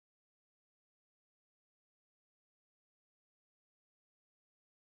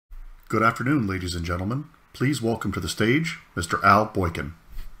Good afternoon, ladies and gentlemen. Please welcome to the stage, Mr. Al Boykin.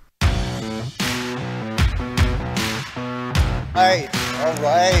 All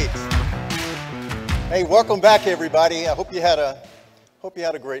right. Hey, welcome back, everybody. I hope you had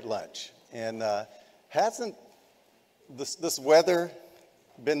a great lunch. And hasn't this weather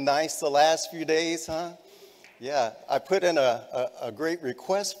been nice the last few days, huh? Yeah, I put in a great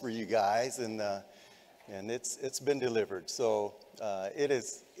request for you guys, and it's been delivered. So it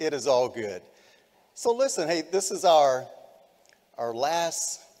is all good. So listen, hey, this is our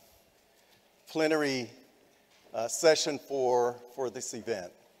last plenary session for this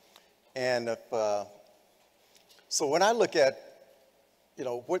event. And so when I look at,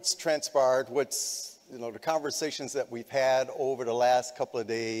 what's transpired, the conversations that we've had over the last couple of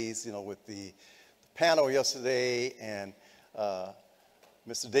days, with the panel yesterday and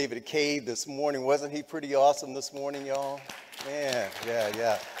Mr. David Cade this morning. Wasn't he pretty awesome this morning, y'all? Man,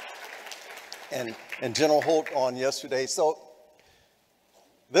 yeah. And General Holt on yesterday. So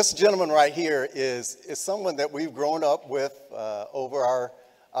this gentleman right here is someone that we've grown up with over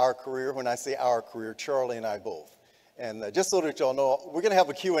our career. When I say our career, Charlie and I both. And just so that y'all know, we're going to have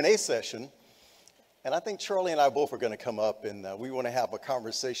a Q&A session. And I think Charlie and I both are going to come up, and we want to have a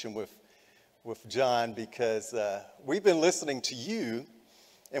conversation with John, because we've been listening to you,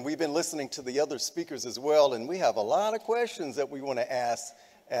 and we've been listening to the other speakers as well, and we have a lot of questions that we want to ask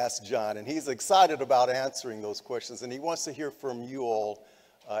John, and he's excited about answering those questions, and he wants to hear from you all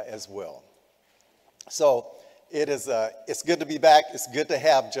as well. So it's good to be back. It's good to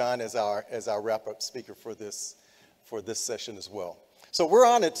have John as our wrap-up speaker for this session as well. So we're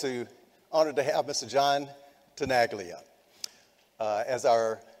honored to have Mr. John Tenaglia as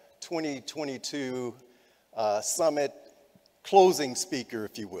our 2022 Summit closing speaker,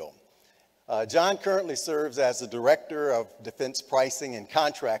 if you will. John currently serves as the Director of Defense Pricing and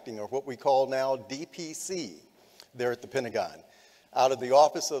Contracting, or what we call now DPC, there at the Pentagon, out of the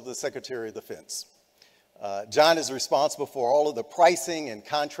Office of the Secretary of Defense. John is responsible for all of the pricing and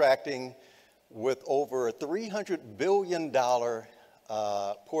contracting with over a $300 billion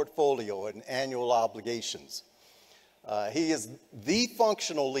portfolio and annual obligations. He is the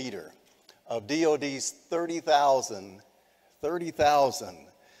functional leader of DoD's 30,000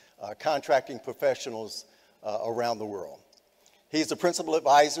 contracting professionals around the world. He's the principal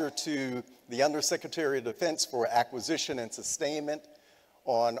advisor to the Undersecretary of Defense for Acquisition and Sustainment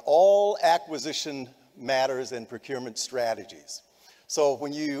on all acquisition matters and procurement strategies. So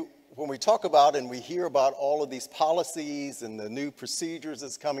when we talk about and we hear about all of these policies and the new procedures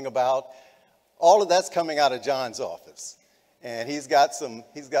that's coming about, all of that's coming out of John's office. And he's got some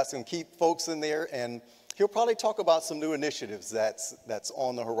key folks in there, and he'll probably talk about some new initiatives that's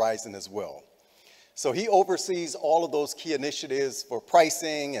on the horizon as well. So he oversees all of those key initiatives for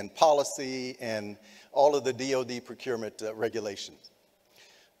pricing and policy and all of the DoD procurement regulations.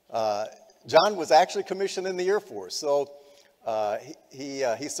 John was actually commissioned in the Air Force. So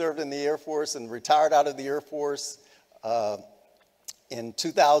he served in the Air Force and retired out of the Air Force. In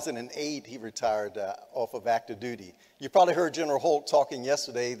 2008, he retired off of active duty. You probably heard General Holt talking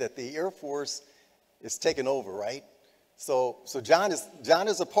yesterday that the Air Force is taking over, right? So John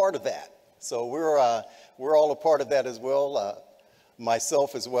is a part of that. So we're all a part of that as well,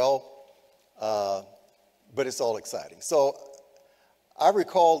 myself as well. But it's all exciting. So I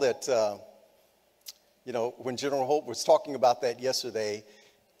recall that, when General Holt was talking about that yesterday,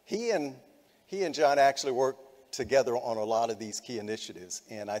 he and John actually worked together on a lot of these key initiatives,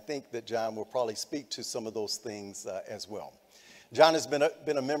 and I think that John will probably speak to some of those things as well. John has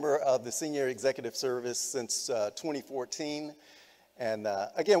been a member of the Senior Executive Service since 2014, and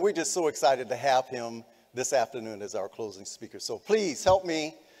again, we're just so excited to have him this afternoon as our closing speaker. So please help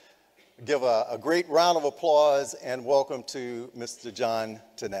me give a great round of applause and welcome to Mr. John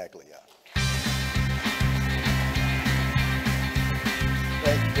Tenaglia.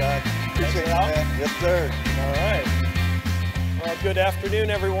 Thank you, John. Appreciate it, Al. Yes, sir. All right. Well, good afternoon,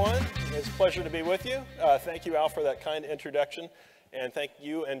 everyone. It's a pleasure to be with you. Thank you, Al, for that kind introduction. And thank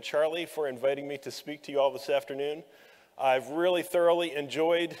you and Charlie for inviting me to speak to you all this afternoon. I've really thoroughly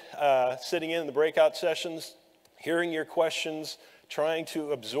enjoyed sitting in the breakout sessions, hearing your questions, trying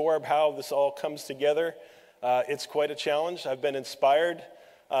to absorb how this all comes together. It's quite a challenge. I've been inspired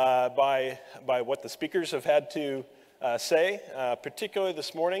by what the speakers have had to say, particularly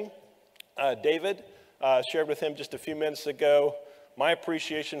this morning. David shared with him just a few minutes ago my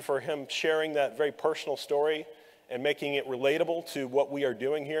appreciation for him sharing that very personal story and making it relatable to what we are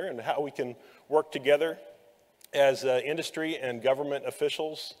doing here and how we can work together as industry and government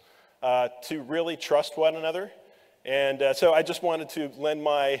officials to really trust one another. And so I just wanted to lend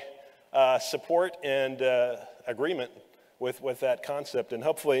my support and agreement with that concept. And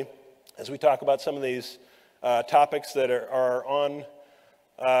hopefully, as we talk about some of these topics that are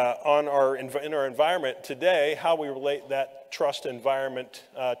in our environment today, how we relate that trust environment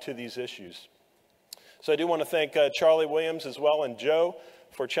to these issues. So I do want to thank Charlie Williams as well and Joe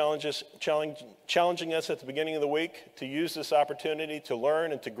for challenging us at the beginning of the week to use this opportunity to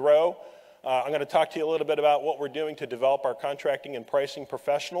learn and to grow. I'm going to talk to you a little bit about what we're doing to develop our contracting and pricing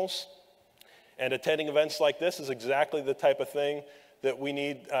professionals. And attending events like this is exactly the type of thing that we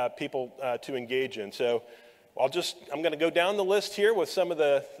need people to engage in. So I'm going to go down the list here with some of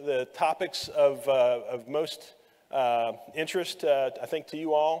the topics of most interest, I think, to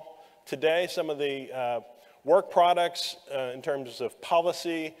you all today. Some of the work products in terms of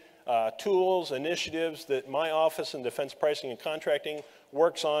policy, tools, initiatives that my office in Defense Pricing and Contracting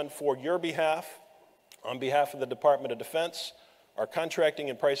works on for your behalf, on behalf of the Department of Defense, our contracting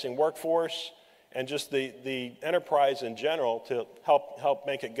and pricing workforce, and just the enterprise in general to help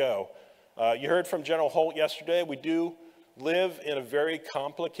make it go. You heard from General Holt yesterday. We do live in a very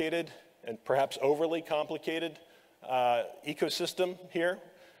complicated and perhaps overly complicated ecosystem here,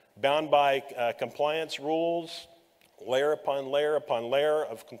 bound by compliance rules, layer upon layer upon layer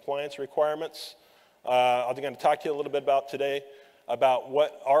of compliance requirements. I'm going to talk to you a little bit about today about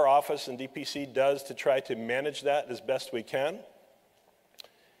what our office in DPC does to try to manage that as best we can.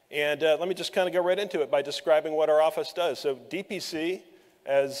 And let me just kind of go right into it by describing what our office does. So DPC,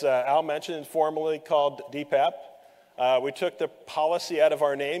 as Al mentioned, formerly called DPAP. We took the policy out of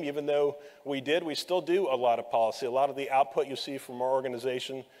our name, even though we still do a lot of policy. A lot of the output you see from our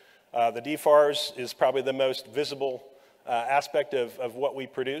organization, the DFARS is probably the most visible aspect of what we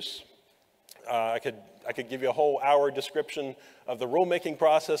produce. I could give you a whole hour description of the rulemaking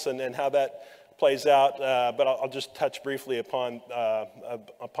process and how that plays out, but I'll just touch briefly upon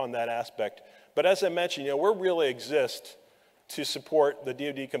that aspect. But as I mentioned, we really exist to support the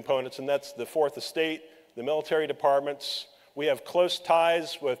DoD components, and that's the Fourth Estate, the military departments. We have close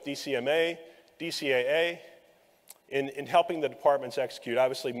ties with DCMA, DCAA, in helping the departments execute.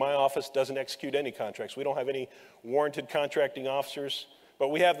 Obviously, my office doesn't execute any contracts. We don't have any warranted contracting officers, but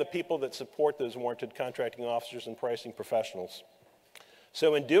we have the people that support those warranted contracting officers and pricing professionals.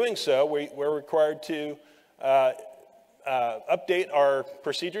 So in doing so, we're required to update our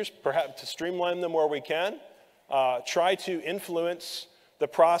procedures, perhaps to streamline them where we can, try to influence the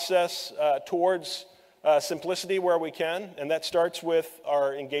process towards simplicity where we can, and that starts with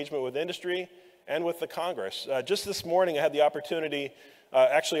our engagement with industry and with the Congress. Just this morning, I had the opportunity,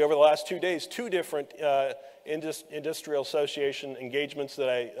 actually over the last 2 days, 2 different industrial association engagements that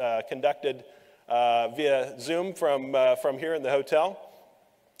I conducted via Zoom from here in the hotel.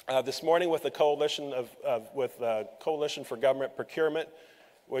 This morning with the Coalition Coalition for Government Procurement,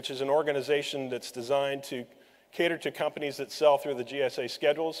 which is an organization that's designed to cater to companies that sell through the GSA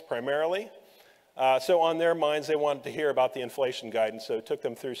schedules primarily. So on their minds, they wanted to hear about the inflation guidance, so it took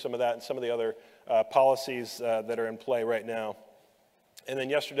them through some of that and some of the other policies that are in play right now. And then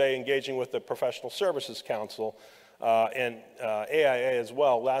yesterday, engaging with the Professional Services Council and AIA as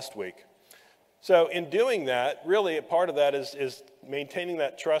well last week. So in doing that, really a part of that is maintaining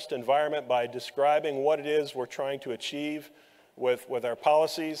that trust environment by describing what it is we're trying to achieve with our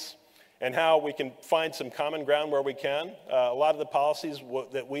policies and how we can find some common ground where we can. A lot of the policies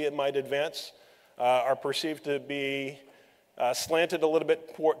that we might advance are perceived to be slanted a little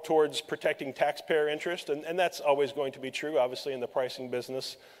bit towards protecting taxpayer interest, and that's always going to be true. Obviously, in the pricing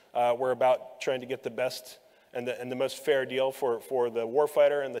business, we're about trying to get the best and the most fair deal for the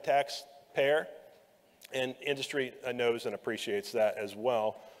warfighter and the taxpayer, and industry knows and appreciates that as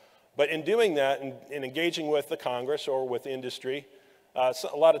well. But in doing that, in engaging with the Congress or with industry, so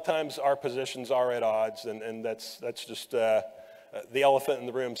a lot of times our positions are at odds, and that's just the elephant in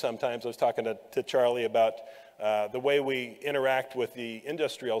the room sometimes. I was talking to Charlie about the way we interact with the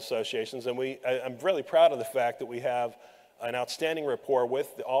industrial associations, and I'm really proud of the fact that we have an outstanding rapport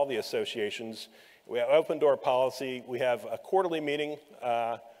with all the associations. We have open door policy. We have a quarterly meeting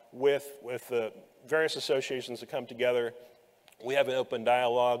with the various associations that come together. We have an open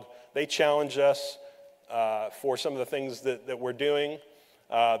dialogue. They challenge us for some of the things that we're doing.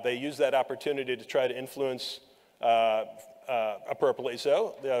 They use that opportunity to try to influence appropriately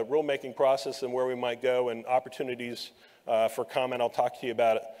so, the rulemaking process and where we might go and opportunities for comment. I'll talk to you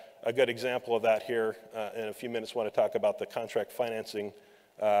about a good example of that here in a few minutes. I want to talk about the contract financing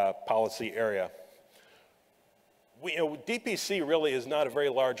policy area. DPC really is not a very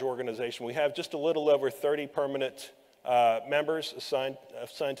large organization. We have just a little over 30 permanent members assigned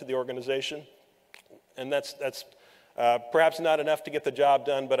to the organization, and that's Perhaps not enough to get the job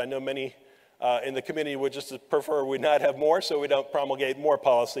done, but I know many in the community would just prefer we not have more, so we don't promulgate more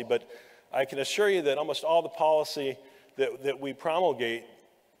policy. But I can assure you that almost all the policy that we promulgate,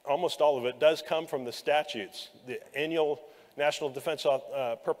 almost all of it, does come from the statutes. The annual National Defense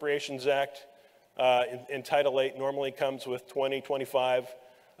Appropriations Act in Title VIII normally comes with 20, 25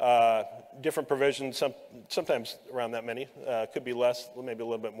 different provisions, sometimes around that many, could be less, maybe a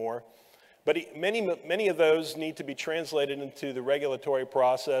little bit more. But many of those need to be translated into the regulatory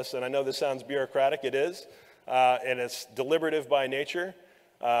process, and I know this sounds bureaucratic, it is, and it's deliberative by nature.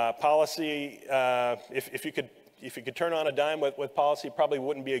 Policy, if you could turn on a dime with policy, probably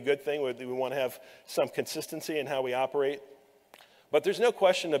wouldn't be a good thing. We want to have some consistency in how we operate. But there's no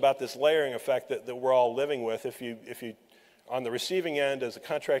question about this layering effect that we're all living with. If you on the receiving end as a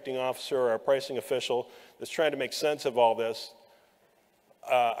contracting officer or a pricing official that's trying to make sense of all this,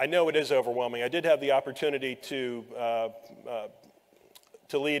 I know it is overwhelming. I did have the opportunity to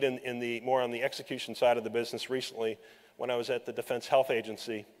lead in more on the execution side of the business recently when I was at the Defense Health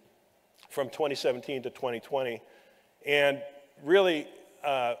Agency from 2017 to 2020, and really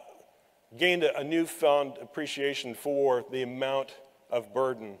gained a newfound appreciation for the amount of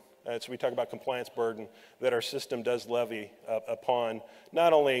burden, so we talk about compliance burden, that our system does levy upon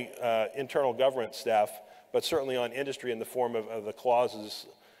not only internal government staff, but certainly on industry in the form of the clauses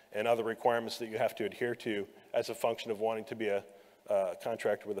and other requirements that you have to adhere to as a function of wanting to be a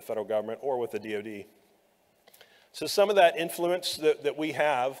contractor with the federal government or with the DoD. So some of that influence that we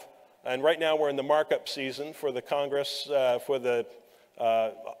have, and right now we're in the markup season for the Congress, for the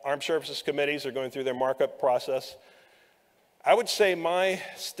Armed Services Committees are going through their markup process. I would say my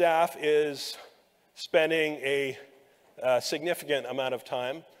staff is spending a significant amount of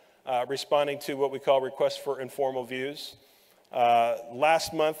time responding to what we call requests for informal views.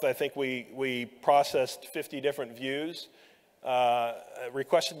 Last month, I think we processed 50 different views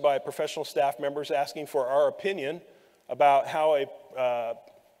requested by professional staff members asking for our opinion about how a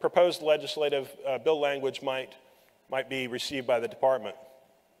proposed legislative bill language might be received by the department.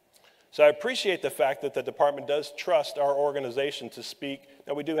 So I appreciate the fact that the department does trust our organization to speak.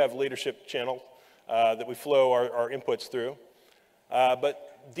 Now, we do have a leadership channel that we flow our inputs through.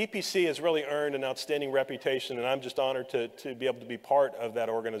 But DPC has really earned an outstanding reputation, and I'm just honored to be able to be part of that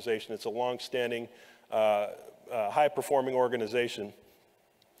organization. It's a long-standing, high-performing organization.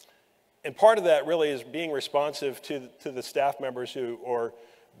 And part of that really is being responsive to the staff members who are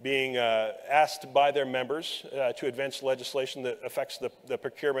being asked by their members to advance legislation that affects the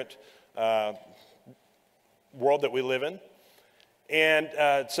procurement world that we live in.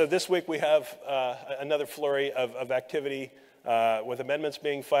 And so this week we have another flurry of activity with amendments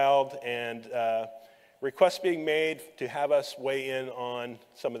being filed and requests being made to have us weigh in on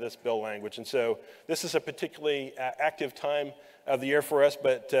some of this bill language. And so this is a particularly active time of the year for us,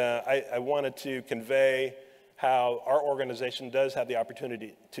 but I wanted to convey how our organization does have the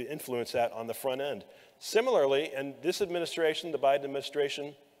opportunity to influence that on the front end. Similarly, and this administration, the Biden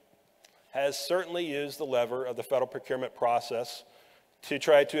administration, has certainly used the lever of the federal procurement process to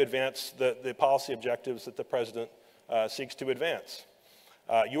try to advance the policy objectives that the president seeks to advance.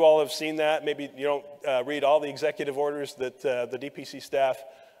 You all have seen that. Maybe you don't read all the executive orders that the DPC staff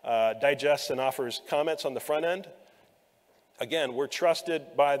digests and offers comments on the front end. Again, we're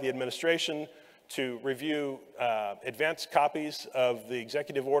trusted by the administration to review advanced copies of the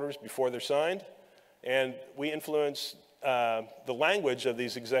executive orders before they're signed, and we influence the language of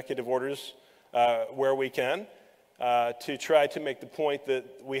these executive orders where we can to try to make the point that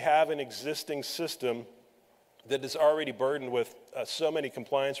we have an existing system that is already burdened with so many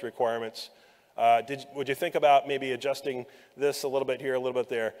compliance requirements. Would you think about maybe adjusting this a little bit here, a little bit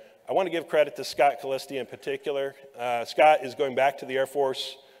there? I want to give credit to Scott Callisti in particular. Scott is going back to the Air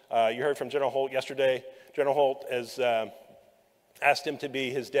Force. You heard from General Holt yesterday. General Holt has asked him to be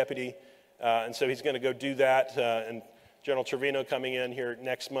his deputy, and so he's going to go do that. And General Trevino coming in here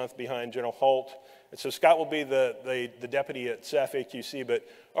next month behind General Holt. And so Scott will be the deputy at SAF AQC. But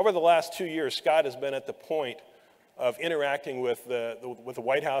over the last 2 years, Scott has been at the point of interacting with the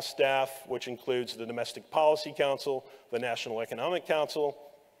White House staff, which includes the Domestic Policy Council, the National Economic Council,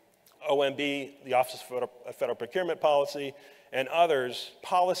 OMB, the Office of Federal Procurement Policy, and others,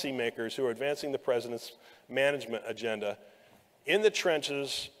 policymakers who are advancing the president's management agenda in the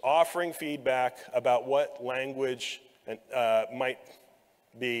trenches, offering feedback about what language might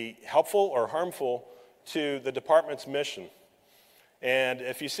be helpful or harmful to the department's mission. And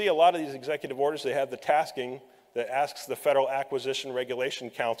if you see a lot of these executive orders, they have the tasking that asks the Federal Acquisition Regulation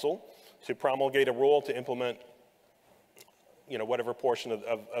Council to promulgate a rule to implement whatever portion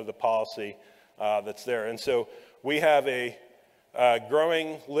of the policy that's there. And so we have a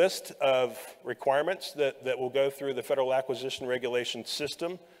growing list of requirements that will go through the Federal Acquisition Regulation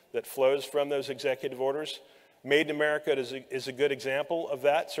system that flows from those executive orders. Made in America is a good example of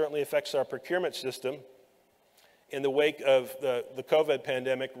that. Certainly affects our procurement system. In the wake of the COVID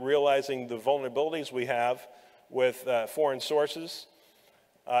pandemic, realizing the vulnerabilities we have with foreign sources,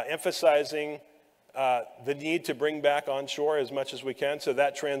 emphasizing the need to bring back onshore as much as we can. So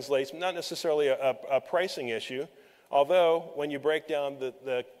that translates not necessarily a pricing issue, although when you break down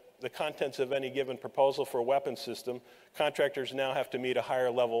the contents of any given proposal for a weapons system, contractors now have to meet a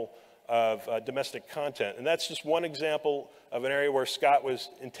higher level of domestic content. And that's just one example of an area where Scott was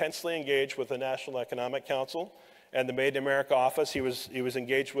intensely engaged with the National Economic Council and the Made in America office. He was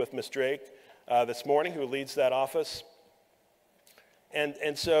engaged with Ms. Drake this morning, who leads that office.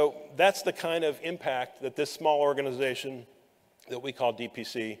 And so that's the kind of impact that this small organization that we call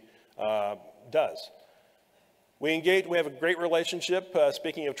DPC does. We have a great relationship.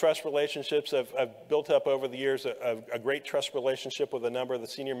 Speaking of trust relationships, I've built up over the years a great trust relationship with a number of the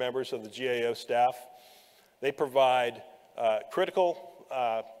senior members of the GAO staff. They provide critical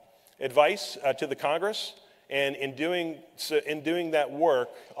advice to the Congress, and in doing that work,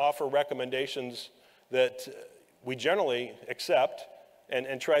 offer recommendations that we generally accept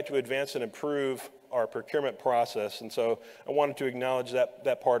and try to advance and improve our procurement process. And so I wanted to acknowledge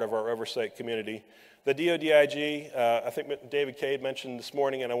that part of our oversight community. The DoDIG, I think David Cade mentioned this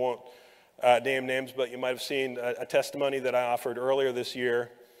morning, and I won't name names, but you might have seen a testimony that I offered earlier this year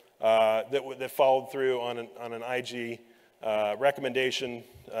that followed through on an IG recommendation,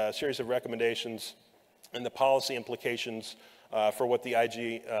 series of recommendations, and the policy implications for what the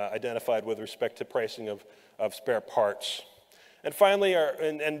IG identified with respect to pricing of spare parts. And finally,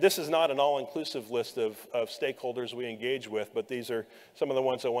 and this is not an all-inclusive list of stakeholders we engage with, but these are some of the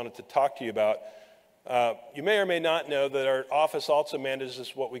ones I wanted to talk to you about. You may or may not know that our office also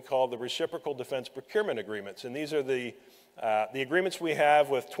manages what we call the reciprocal defense procurement agreements. And these are the agreements we have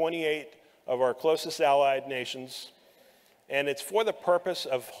with 28 of our closest allied nations. And it's for the purpose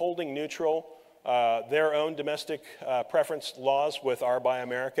of holding neutral their own domestic preference laws with our Buy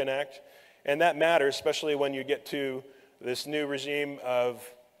American Act. And that matters, especially when you get to this new regime of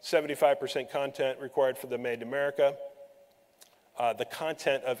 75% content required for the Made in America. The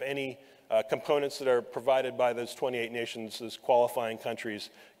content of any components that are provided by those 28 nations, those qualifying countries,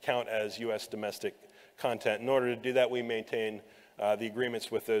 count as U.S. domestic content. In order to do that, we maintain the agreements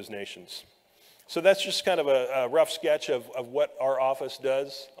with those nations. So that's just kind of a rough sketch of what our office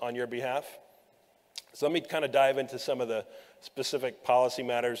does on your behalf. So let me kind of dive into some of the specific policy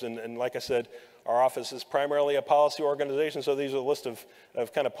matters. And like I said, our office is primarily a policy organization, so these are a list of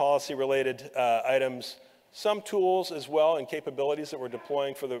kind of policy-related items. Some tools as well and capabilities that we're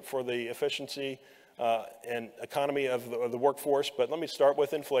deploying for the efficiency and economy of the workforce. But let me start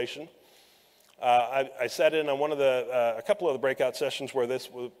with inflation. I sat in on one of a couple of the breakout sessions where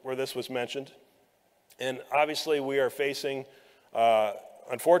this was mentioned, and obviously we are facing,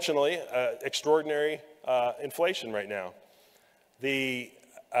 unfortunately, extraordinary inflation right now. The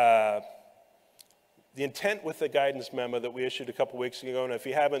intent with the guidance memo that we issued a couple weeks ago, and if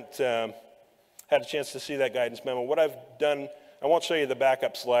you haven't had a chance to see that guidance memo, what I've done, I won't show you the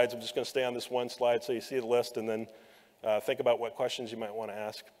backup slides, I'm just going to stay on this one slide so you see the list and then think about what questions you might want to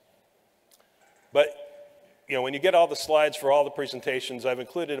ask. But when you get all the slides for all the presentations, I've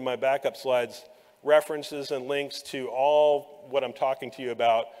included in my backup slides references and links to all what I'm talking to you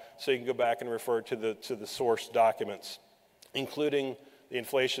about, so you can go back and refer to the source documents, including the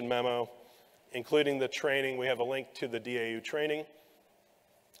inflation memo, including the training. We have a link to the DAU training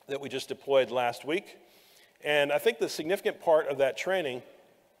that we just deployed last week. And I think the significant part of that training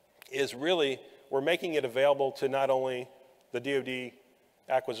is really we're making it available to not only the DoD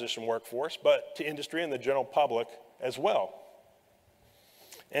acquisition workforce, but to industry and the general public as well.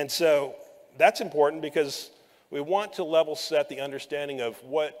 And so that's important because we want to level set the understanding of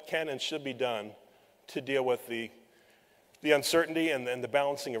what can and should be done to deal with the uncertainty and the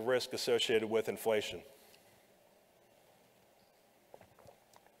balancing of risk associated with inflation.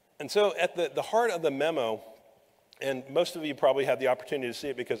 And so at the heart of the memo, and most of you probably had the opportunity to see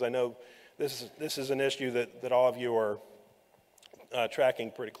it because I know this is an issue that all of you are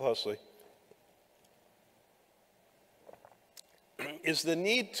tracking pretty closely, is the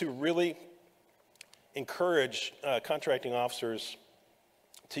need to really encourage contracting officers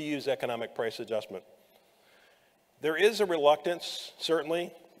to use economic price adjustment. There is a reluctance,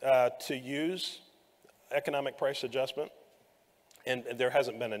 certainly, to use economic price adjustment, and there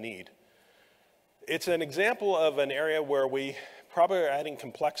hasn't been a need. It's an example of an area where we probably adding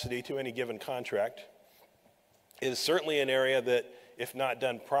complexity to any given contract. It is certainly an area that, if not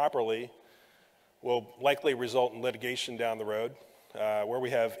done properly, will likely result in litigation down the road, where we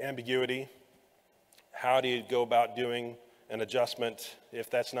have ambiguity. How do you go about doing an adjustment if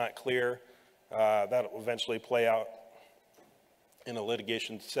that's not clear? That will eventually play out in a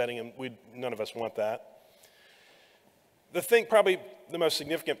litigation setting, and none of us want that. Probably the most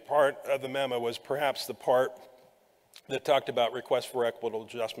significant part of the memo was perhaps the part that talked about requests for equitable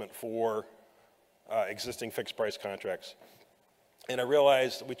adjustment for existing fixed price contracts. And I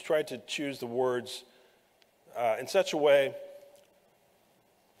realized we tried to choose the words in such a way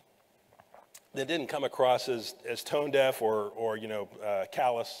that didn't come across as tone deaf or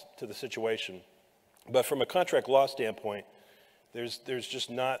callous to the situation. But from a contract law standpoint, there's just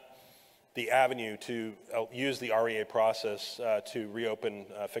not the avenue to use the REA process to reopen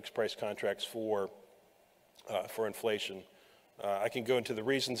fixed price contracts for inflation. I can go into the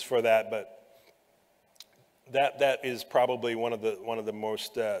reasons for that, but that is probably one of the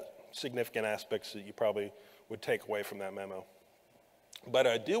most significant aspects that you probably would take away from that memo. But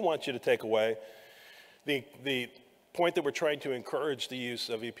I do want you to take away the point that we're trying to encourage the use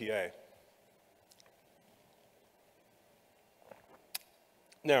of EPA.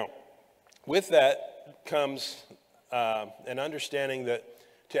 Now, with that comes an understanding that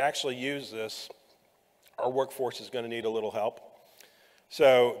to actually use this, our workforce is going to need a little help.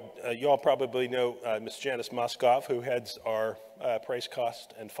 So you all probably know Ms. Janice Muskov, who heads our Price,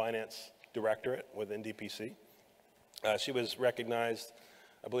 Cost, and Finance Directorate within DPC. She was recognized,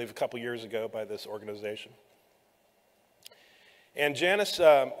 I believe, a couple years ago by this organization. And Janice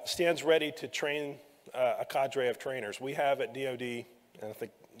stands ready to train a cadre of trainers. We have at DoD, and I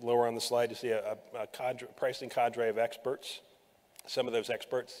think lower on the slide you see a pricing cadre of experts. Some of those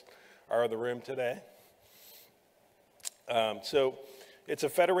experts are in the room today. So it's a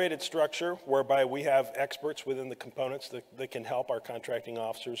federated structure whereby we have experts within the components that can help our contracting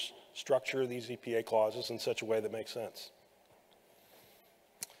officers structure these EPA clauses in such a way that makes sense.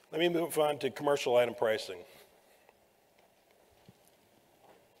 Let me move on to commercial item pricing.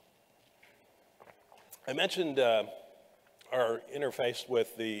 I mentioned our interface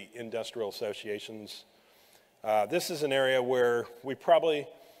with the industrial associations. This is an area where we probably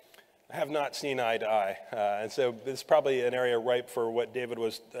have not seen eye to eye. And so this is probably an area ripe for what David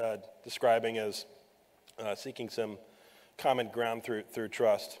was describing as seeking some common ground through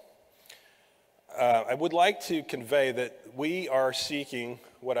trust. I would like to convey that we are seeking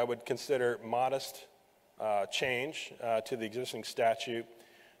what I would consider modest change to the existing statute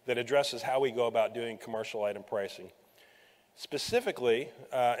that addresses how we go about doing commercial item pricing. Specifically,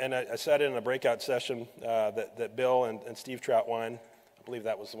 and I said in a breakout session that Bill and Steve Troutwine, I believe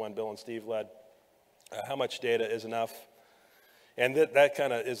that was the one Bill and Steve led, how much data is enough? And that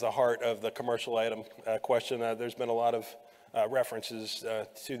kind of is the heart of the commercial item question. There's been a lot of references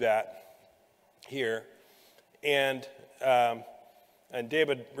to that here. And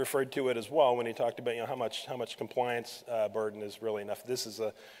David referred to it as well when he talked about how much compliance burden is really enough. This is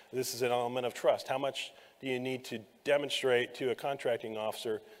an element of trust. How much do you need to demonstrate to a contracting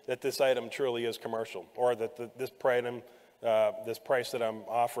officer that this item truly is commercial, or that this price that I'm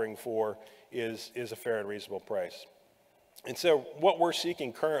offering for is a fair and reasonable price? And so what we're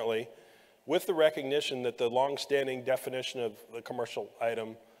seeking currently, with the recognition that the long-standing definition of the commercial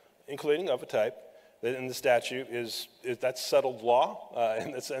item, including of a type, in the statute that's settled law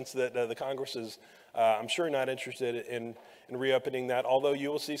in the sense that the Congress is, I'm sure, not interested in reopening that, although you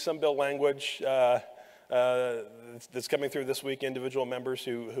will see some bill language that's coming through this week, individual members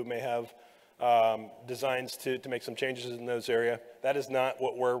who may have designs to make some changes in those areas. That is not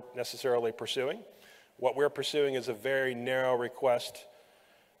what we're necessarily pursuing. What we're pursuing is a very narrow request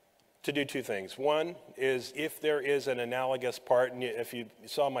to do two things. One is, if there is an analogous part, and if you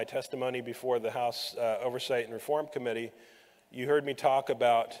saw my testimony before the House Oversight and Reform Committee, you heard me talk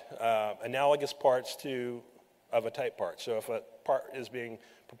about analogous parts of a type part. So if a part is being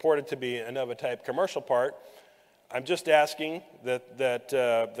purported to be an of a type commercial part, I'm just asking that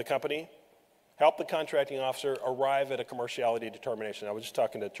the company help the contracting officer arrive at a commerciality determination. I was just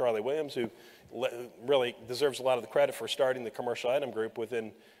talking to Charlie Williams, who really deserves a lot of the credit for starting the commercial item group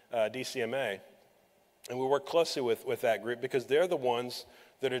within DCMA. And we work closely with that group because they're the ones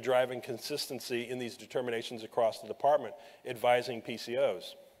that are driving consistency in these determinations across the department, advising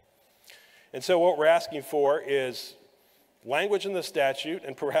PCOs. And so what we're asking for is language in the statute,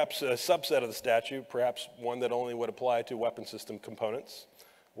 and perhaps a subset of the statute, perhaps one that only would apply to weapon system components.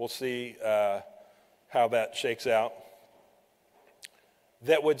 We'll see how that shakes out.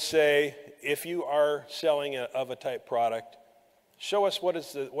 That would say, if you are selling of a type product, show us what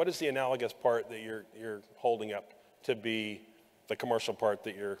is the analogous part that you're holding up to be the commercial part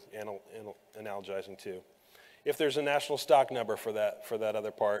that you're analogizing to. If there's a national stock number for that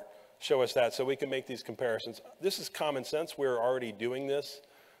other part, show us that so we can make these comparisons. This is common sense. We're already doing this.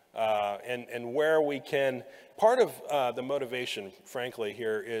 And where we can, part of the motivation, frankly,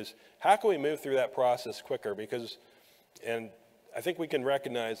 here is how can we move through that process quicker? Because, and I think we can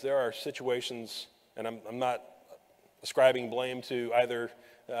recognize there are situations, and I'm not ascribing blame to either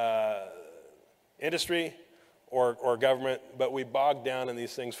industry or government, but we bog down in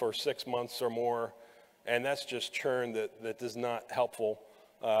these things for 6 months or more, and that's just churn that is not helpful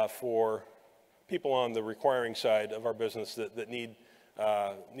for people on the requiring side of our business that need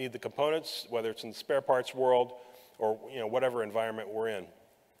the components, whether it's in the spare parts world or whatever environment we're in.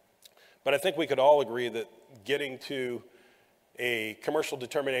 But I think we could all agree that getting to a commercial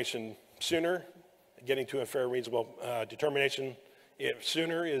determination sooner, getting to a fair, reasonable determination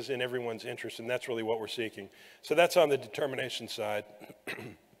sooner is in everyone's interest, and that's really what we're seeking. So that's on the determination side.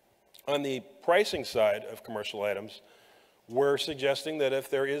 On the pricing side of commercial items, we're suggesting that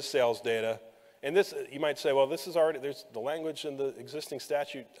if there is sales data, and this, you might say, well, this is already, there's the language in the existing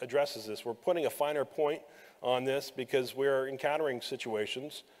statute addresses this. We're putting a finer point on this because we're encountering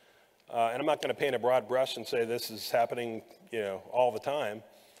situations, and I'm not going to paint a broad brush and say this is happening, all the time,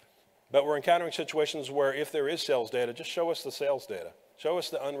 but we're encountering situations where if there is sales data, just show us the sales data. Show us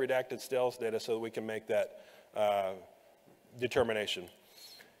the unredacted sales data so that we can make that determination.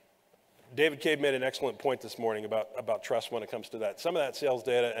 David Cave made an excellent point this morning about trust when it comes to that. Some of that sales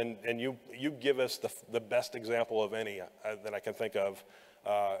data, and you give us the best example of any that I can think of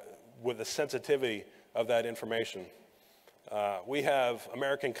with the sensitivity of that information. We have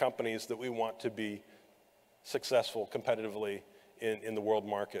American companies that we want to be successful competitively in the world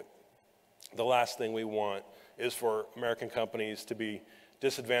market. The last thing we want is for American companies to be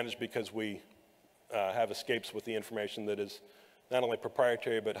disadvantaged because we have escapes with the information that is not only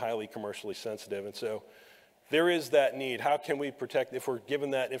proprietary, but highly commercially sensitive. And so there is that need. How can we protect, if we're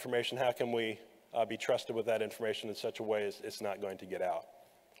given that information, how can we be trusted with that information in such a way as it's not going to get out?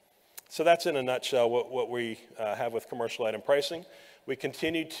 So that's in a nutshell what we have with commercial item pricing. We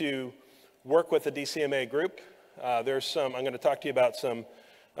continue to work with the DCMA group. There's some, I'm going to talk to you about some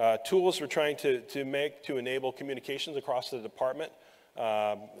tools we're trying to make to enable communications across the department.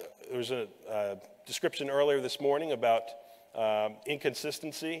 There was a description earlier this morning about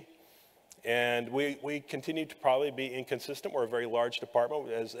inconsistency, and we continue to probably be inconsistent. We're a very large department.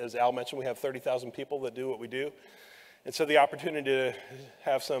 As Al mentioned, we have 30,000 people that do what we do, and so the opportunity to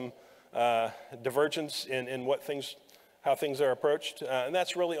have some divergence in how things are approached, and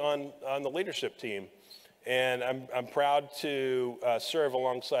that's really on the leadership team. And I'm proud to serve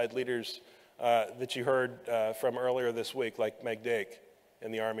alongside leaders that you heard from earlier this week, like Meg Dake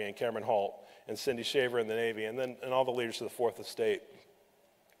in the Army and Cameron Holt, and Cindy Shaver in the Navy, and all the leaders of the Fourth Estate.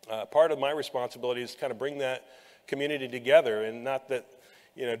 Part of my responsibility is to kind of bring that community together, and not that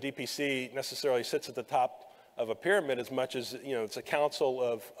DPC necessarily sits at the top of a pyramid as much as it's a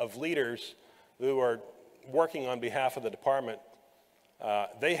council of leaders who are working on behalf of the department.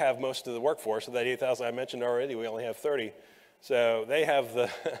 They have most of the workforce. Of that 8,000 I mentioned already, we only have 30. So they have the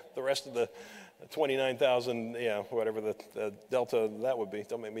rest of the 29,000, whatever the delta that would be.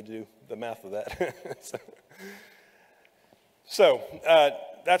 Don't make me do the math of that. So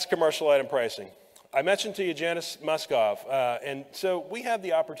that's commercial item pricing. I mentioned to you Janice Muskov, and so we had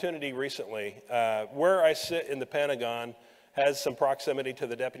the opportunity recently, where I sit in the Pentagon has some proximity to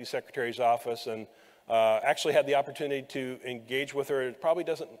the Deputy Secretary's office, and actually had the opportunity to engage with her. It probably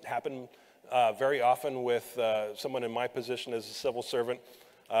doesn't happen very often with someone in my position as a civil servant,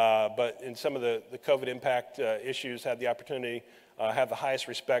 but in some of the COVID impact issues, had the opportunity, have the highest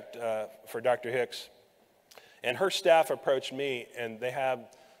respect for Dr. Hicks. And her staff approached me, and they have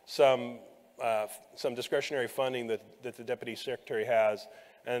some discretionary funding that the Deputy Secretary has.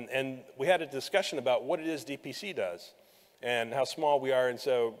 And we had a discussion about what it is DPC does and how small we are. And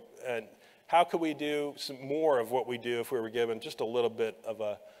so how could we do some more of what we do if we were given just a little bit of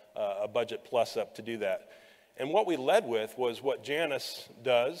a budget plus up to do that? And what we led with was what Janice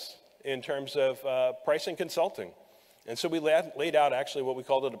does in terms of pricing consulting. And so we laid out actually what we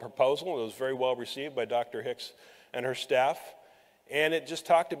called it a proposal. It was very well received by Dr. Hicks and her staff. And it just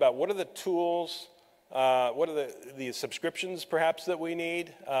talked about what are the tools, what are the subscriptions perhaps that we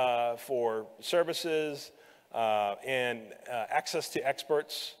need for services and access to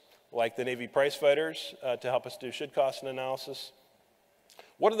experts like the Navy price fighters to help us do should cost analysis.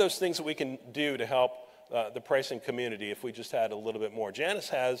 What are those things that we can do to help the pricing community if we just had a little bit more? Janice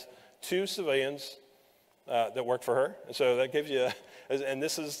has 2 civilians that worked for her. And so that gives you, and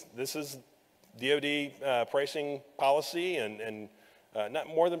this is DoD pricing policy, and not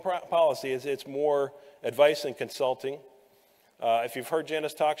more than policy, it's more advice and consulting. If you've heard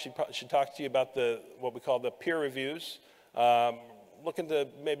Janice talk, she talked to you about what we call the peer reviews. Looking to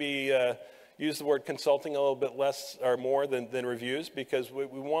maybe use the word consulting a little bit less or more than reviews, because we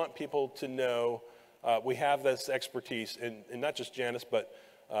want people to know we have this expertise in not just Janice, but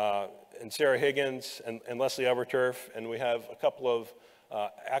and Sarah Higgins and Leslie Overturf, and we have a couple of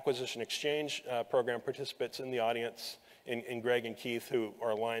acquisition exchange program participants in the audience, in Greg and Keith, who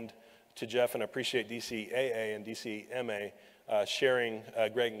are aligned to Jeff, and I appreciate DCAA and DCMA sharing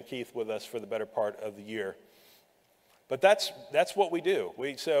Greg and Keith with us for the better part of the year. But that's what we do.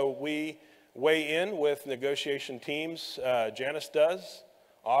 So we weigh in with negotiation teams. Janice does,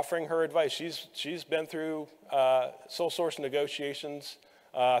 offering her advice. She's been through sole source negotiations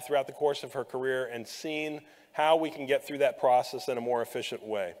throughout the course of her career and seen how we can get through that process in a more efficient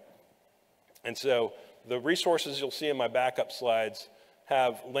way. And so the resources you'll see in my backup slides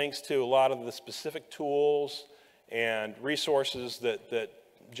have links to a lot of the specific tools and resources that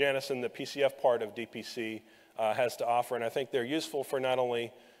Janice and the PCF part of DPC has to offer. And I think they're useful for not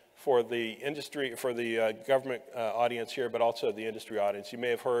only for the industry, for the government audience here, but also the industry audience. You may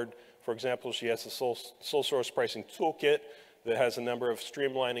have heard, for example, she has a sole source pricing toolkit that has a number of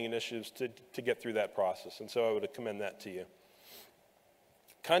streamlining initiatives to get through that process. And so I would commend that to you.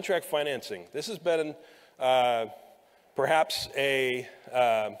 Contract financing. This has been perhaps a,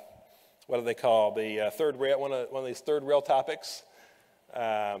 what do they call, the third rail, one of these third rail topics.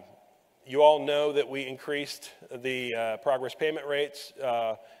 You all know that we increased the progress payment rates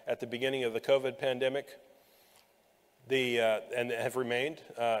at the beginning of the COVID pandemic, and have remained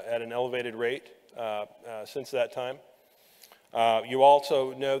at an elevated rate since that time. You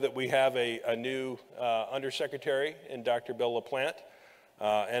also know that we have a new undersecretary in Dr. Bill LaPlante,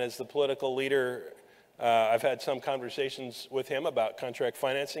 and as the political leader, I've had some conversations with him about contract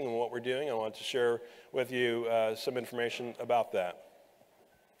financing and what we're doing. I want to share with you some information about that.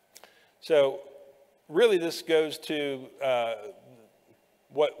 So really this goes to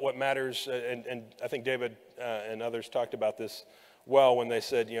what matters, and I think David and others talked about this well when they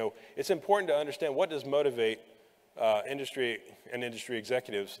said, it's important to understand what does motivate industry and industry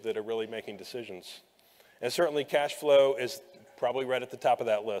executives that are really making decisions. And certainly cash flow is probably right at the top of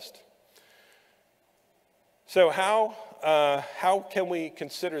that list. So how can we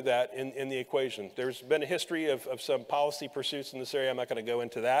consider that in the equation? There's been a history of some policy pursuits in this area. I'm not going to go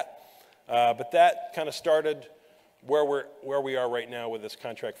into that. But that kind of started where we are right now with this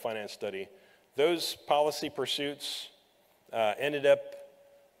contract finance study. Those policy pursuits ended up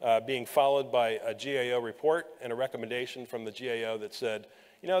being followed by a GAO report and a recommendation from the GAO that said,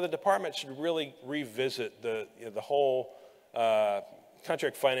 the department should really revisit the whole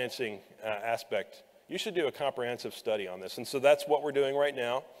contract financing aspect. You should do a comprehensive study on this. And so that's what we're doing right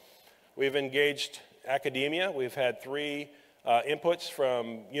now. We've engaged academia. We've had 3 inputs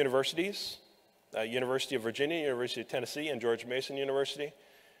from universities, University of Virginia, University of Tennessee, and George Mason University.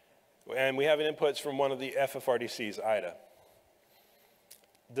 And we have inputs from one of the FFRDCs, IDA.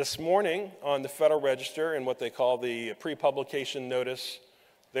 This morning on the Federal Register, in what they call the pre-publication notice,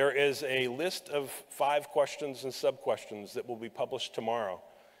 there is a list of 5 questions and sub-questions that will be published tomorrow.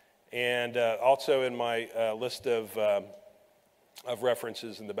 And also in my list of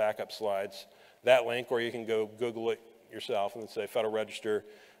references in the backup slides, that link, or you can go Google it yourself and say Federal Register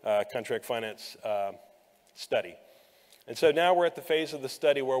Contract Finance Study. And so now we're at the phase of the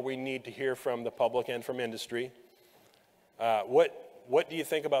study where we need to hear from the public and from industry. What do you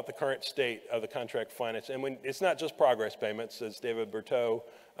think about the current state of the contract finance? And it's not just progress payments, as David Berteau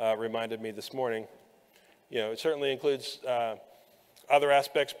reminded me this morning. It certainly includes other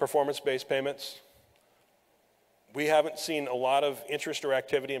aspects, performance-based payments. We haven't seen a lot of interest or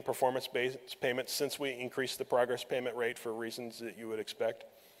activity in performance-based payments since we increased the progress payment rate for reasons that you would expect.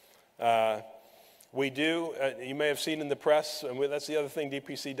 We do, you may have seen in the press, and that's the other thing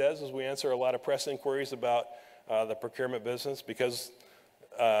DPC does, is we answer a lot of press inquiries about the procurement business, because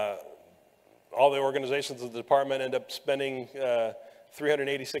all the organizations of the department end up spending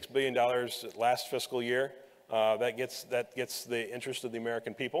 $386 billion last fiscal year. That gets the interest of the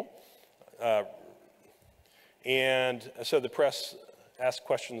American people. And so the press asks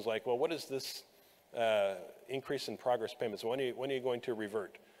questions like, well, what is this increase in progress payments? When are you going to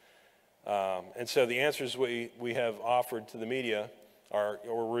revert? And so the answers we have offered to the media are,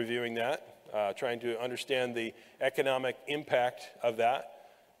 we're reviewing that, trying to understand the economic impact of that.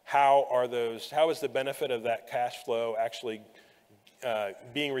 How is the benefit of that cash flow actually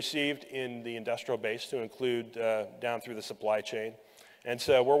being received in the industrial base to include down through the supply chain. And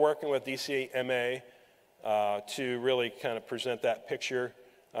so we're working with DCMA to really kind of present that picture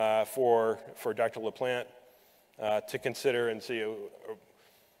for Dr. LaPlante to consider and see,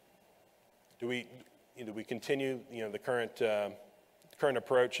 do we continue the current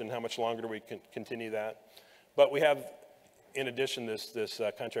approach, and how much longer do we continue that? But we have, in addition, this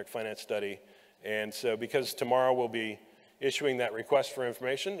contract finance study. And so because tomorrow we'll be issuing that request for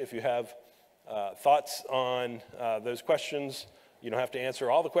information, if you have thoughts on those questions, you don't have to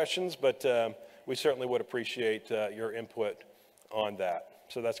answer all the questions, but we certainly would appreciate your input on that.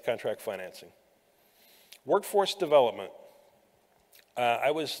 So that's contract financing. Workforce development.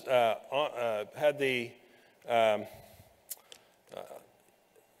 I was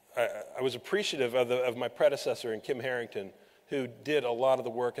I was appreciative of my predecessor in Kim Harrington, who did a lot of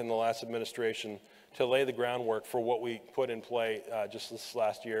the work in the last administration to lay the groundwork for what we put in play just this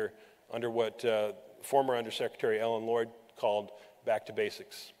last year under what former Undersecretary Ellen Lloyd called back to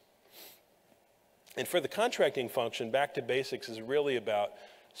basics. And for the contracting function, back to basics is really about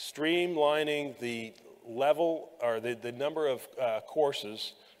streamlining the level or the number of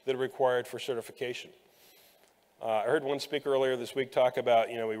courses that are required for certification. I heard one speaker earlier this week talk about,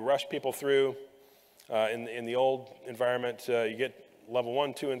 we rush people through in the old environment. You get level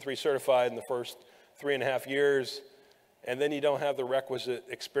 1, 2, and 3 certified in the first 3.5 years, and then you don't have the requisite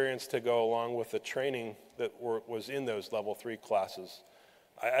experience to go along with the training that was in those level 3 classes.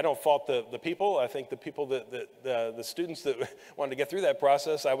 I don't fault the people. I think the people the students that wanted to get through that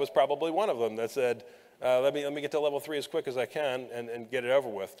process, I was probably one of them that said, let me get to level 3 as quick as I can and get it over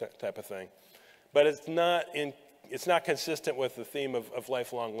with, type of thing. But it's not consistent with the theme of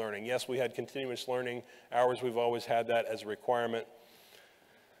lifelong learning. Yes, we had continuous learning hours. We've always had that as a requirement.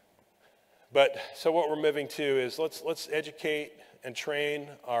 But so what we're moving to is let's educate and train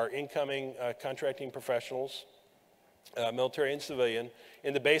our incoming contracting professionals, military and civilian,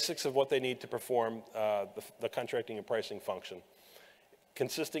 in the basics of what they need to perform the contracting and pricing function,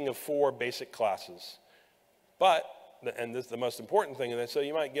 consisting of 4 basic classes. But, and this is the most important thing, and so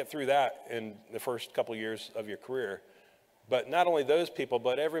you might get through that in the first couple years of your career, but not only those people,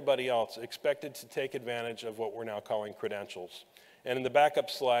 but everybody else expected to take advantage of what we're now calling credentials. And in the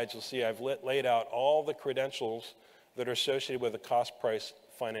backup slides, you'll see I've laid out all the credentials that are associated with the cost price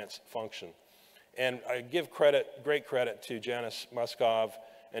finance function. And I give great credit to Janice Muskov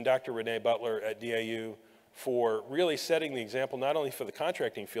and Dr. Renee Butler at DAU for really setting the example, not only for the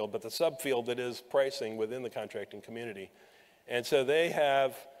contracting field, but the subfield that is pricing within the contracting community. And so they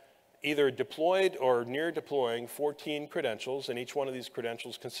have either deployed or near deploying 14 credentials, and each one of these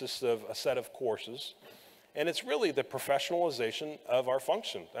credentials consists of a set of courses. And it's really the professionalization of our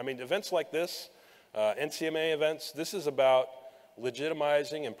function. I mean, events like this, NCMA events, this is about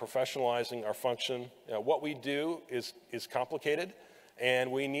legitimizing and professionalizing our function. What we do is complicated,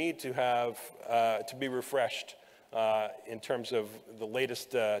 and we need to have to be refreshed in terms of the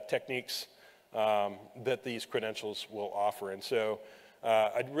latest techniques that these credentials will offer. And so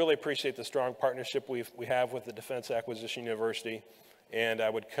I'd really appreciate the strong partnership we have with the Defense Acquisition University, and I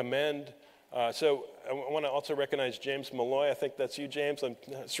would commend so I want to also recognize James Malloy. I think that's you, James. I'm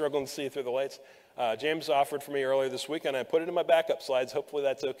struggling to see through the lights. James offered for me earlier this week, and I put it in my backup slides. Hopefully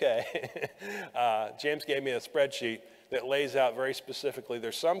that's okay. James gave me a spreadsheet that lays out very specifically.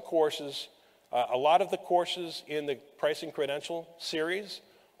 There's some courses, a lot of the courses in the pricing credential series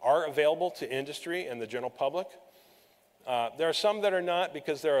are available to industry and the general public. There are some that are not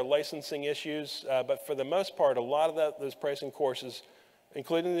because there are licensing issues, but for the most part, a lot of those pricing courses,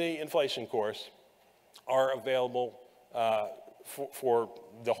 including the inflation course, are available for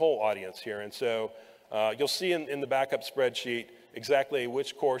the whole audience here. And so you'll see in the backup spreadsheet exactly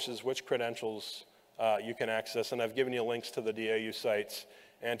which courses, which credentials you can access. And I've given you links to the DAU sites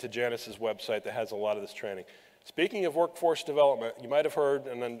and to Janice's website that has a lot of this training. Speaking of workforce development, you might have heard,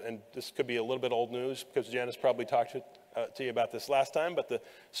 and this could be a little bit old news because Janice probably talked to you about this last time, but the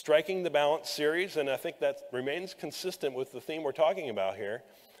Striking the Balance series, and I think that remains consistent with the theme we're talking about here.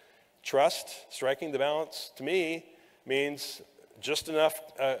 Trust, striking the balance, to me, means just enough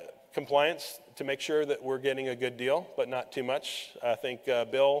compliance to make sure that we're getting a good deal, but not too much. I think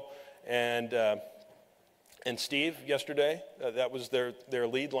Bill and Steve yesterday, that was their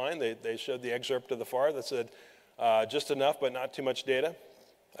lead line. They showed the excerpt of the FAR that said, just enough, but not too much data.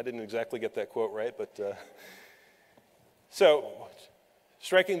 I didn't exactly get that quote right, but so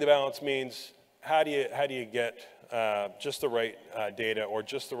striking the balance means how do you get just the right data or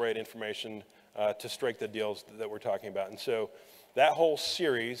just the right information to strike the deals that we're talking about. And so that whole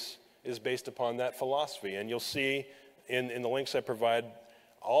series is based upon that philosophy. And you'll see in the links I provide,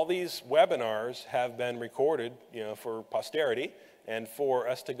 all these webinars have been recorded, for posterity, and for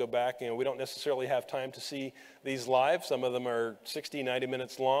us to go back. We don't necessarily have time to see these live. Some of them are 60, 90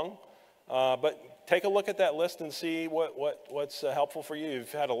 minutes long, but take a look at that list and see what's helpful for you.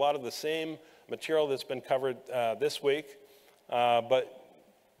 You've had a lot of the same material that's been covered this week, but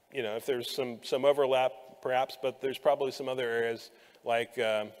if there's some overlap, perhaps, but there's probably some other areas like.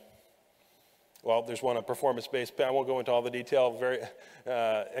 There's one on performance-based, I won't go into all the detail,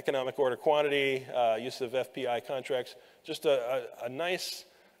 economic order quantity, use of FPI contracts, just a nice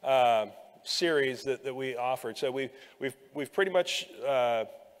series that we offered. So we've pretty much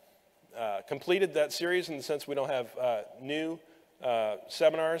completed that series in the sense we don't have new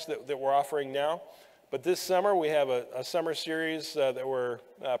seminars that we're offering now. But this summer, we have a summer series that we're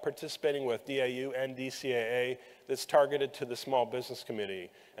participating with DIU and DCAA that's targeted to the small business community.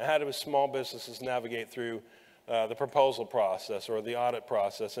 And how do small businesses navigate through the proposal process or the audit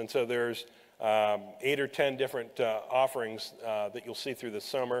process? And so there's 8 or 10 different offerings that you'll see through the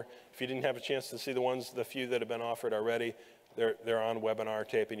summer. If you didn't have a chance to see the few that have been offered already, they're on webinar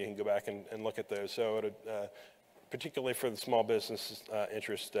tape, and you can go back and look at those. So particularly for the small business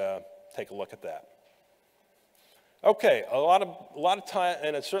interest, take a look at that. Okay, a lot of time,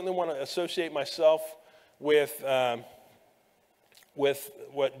 and I certainly want to associate myself with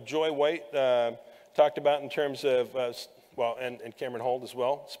what Joy White talked about in terms of, and Cameron Holt as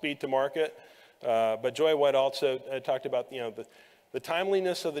well, speed to market. But Joy White also talked about, the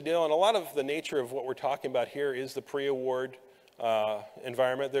timeliness of the deal, and a lot of the nature of what we're talking about here is the pre-award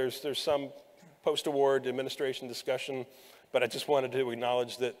environment. There's some post-award administration discussion, but I just wanted to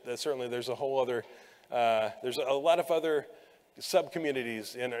acknowledge that certainly there's a whole other. There's a lot of other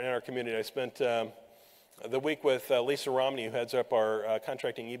sub-communities in our community. I spent the week with Lisa Romney, who heads up our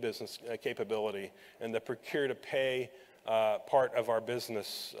contracting e-business capability, and the procure-to-pay part of our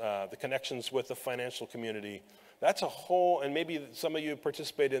business, the connections with the financial community. That's a whole, and maybe some of you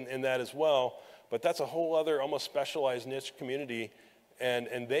participate in that as well, but that's a whole other almost specialized niche community,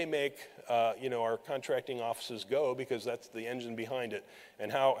 and they make our contracting offices go, because that's the engine behind it.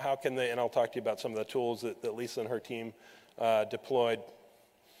 And how can they, and I'll talk to you about some of the tools that Lisa and her team deployed.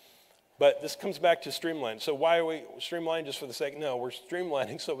 But this comes back to streamline. So why are we streamlining just for the sake? No, we're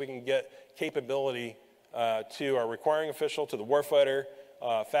streamlining so we can get capability to our requiring official, to the warfighter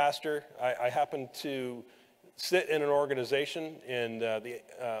faster. I happen to sit in an organization, and the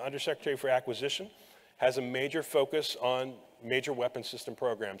Undersecretary for Acquisition has a major focus on major weapon system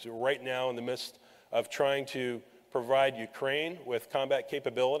programs. We're right now in the midst of trying to provide Ukraine with combat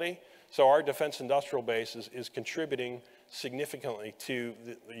capability. So our defense industrial base is contributing significantly to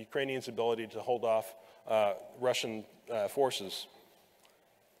the Ukrainians' ability to hold off Russian forces.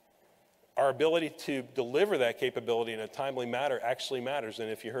 Our ability to deliver that capability in a timely manner actually matters. And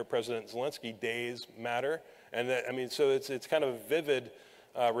if you heard President Zelensky, days matter. And so it's kind of a vivid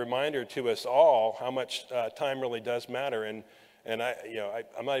reminder to us all how much time really does matter. And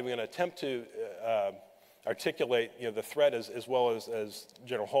I'm not even going to attempt to articulate the threat as well as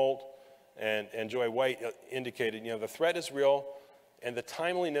General Holt and Joy White indicated. The threat is real, and the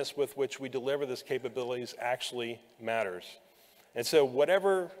timeliness with which we deliver this capabilities actually matters. And so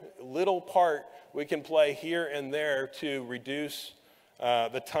whatever little part we can play here and there to reduce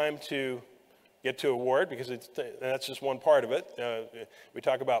the time to get to award, because that's just one part of it. We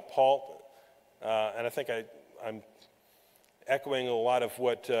talk about PALT, and I think I'm echoing a lot of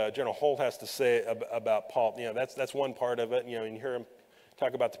what General Holt has to say about PALT. That's one part of it. And you hear him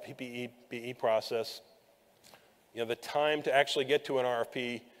talk about the PPE process. The time to actually get to an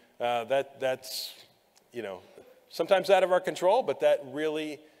RFP, that's sometimes out of our control, but that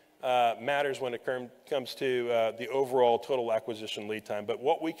really matters when it comes to the overall total acquisition lead time. But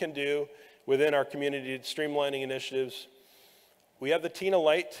what we can do within our community streamlining initiatives, we have the TINA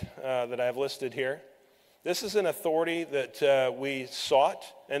Lite that I have listed here. This is an authority that we sought,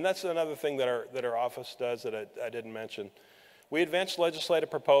 and that's another thing that our office does that I didn't mention. We advance legislative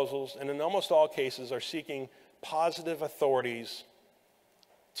proposals, and in almost all cases are seeking positive authorities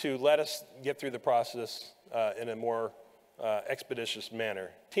to let us get through the process in a more expeditious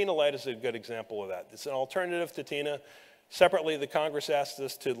manner. TINA Lite is a good example of that. It's an alternative to TINA. Separately, the Congress asked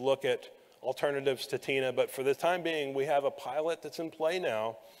us to look at alternatives to TINA, but for the time being, we have a pilot that's in play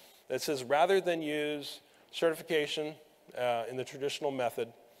now that says rather than use certification in the traditional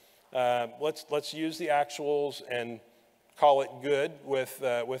method, let's use the actuals and call it good with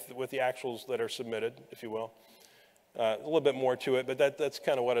the actuals that are submitted, if you will. A little bit more to it, but that's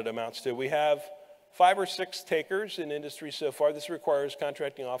kind of what it amounts to. We have 5 or 6 takers in industry so far. This requires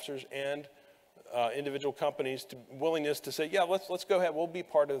contracting officers and individual companies to willingness to say, yeah, let's go ahead. We'll be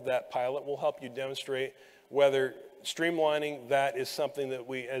part of that pilot. We'll help you demonstrate whether streamlining that is something that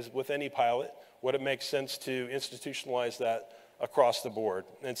we, as with any pilot, would it make sense to institutionalize that across the board.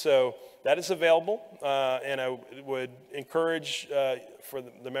 And so that is available, and I would encourage for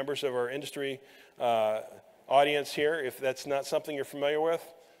the members of our industry audience here, if that's not something you're familiar with,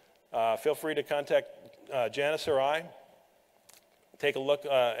 feel free to contact Janice or I. Take a look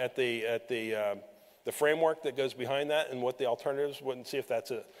at the framework that goes behind that and what the alternatives would, and see if that's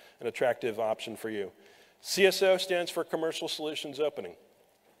an attractive option for you. CSO stands for Commercial Solutions Opening.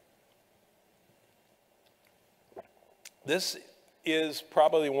 This is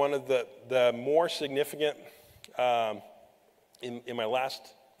probably one of the more significant, in my last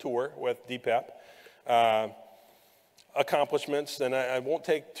tour with DPAP, accomplishments, and I won't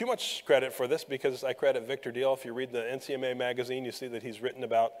take too much credit for this because I credit Victor Deal. If you read the NCMA magazine, you see that he's written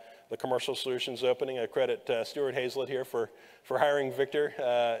about the Commercial Solutions Opening. I credit Stuart Hazlett here for hiring Victor,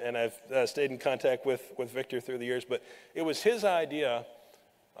 and I've stayed in contact with Victor through the years, but it was his idea,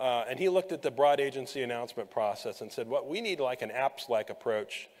 and he looked at the broad agency announcement process and said, what we need like an apps-like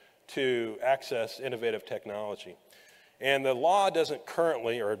approach to access innovative technology. And the law doesn't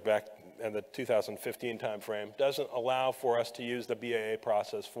currently, or back in the 2015 timeframe, doesn't allow for us to use the BAA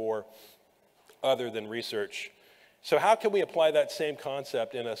process for other than research. So how can we apply that same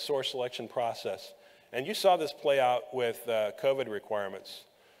concept in a source selection process? And you saw this play out with COVID requirements.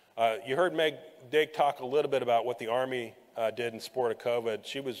 You heard Meg Dake talk a little bit about what the Army did in support of COVID.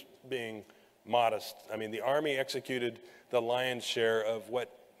 She was being modest. I mean, the Army executed the lion's share of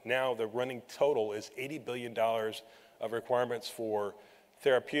what now the running total is $80 billion of requirements for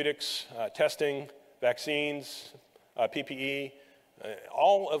therapeutics, testing, vaccines, PPE,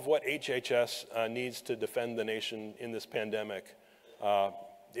 all of what HHS needs to defend the nation in this pandemic. The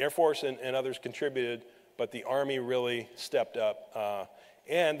Air Force and others contributed, but the Army really stepped up.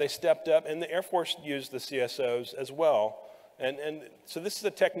 And they stepped up, and the Air Force used the CSOs as well. And so this is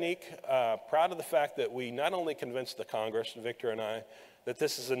a technique, proud of the fact that we not only convinced the Congress, Victor and I, that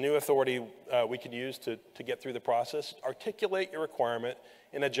this is a new authority we could use to get through the process. Articulate your requirement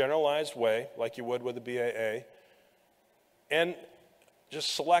in a generalized way, like you would with a BAA, and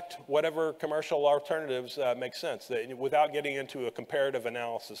just select whatever commercial alternatives make sense without getting into a comparative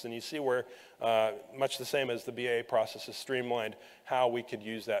analysis. And you see where, much the same as the BAA process is streamlined, how we could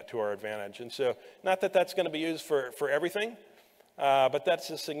use that to our advantage. And so, not that that's going to be used for everything, but that's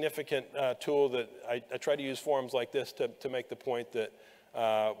a significant tool that I try to use forums like this to make the point that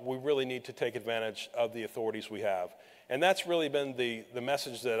we really need to take advantage of the authorities we have. And that's really been the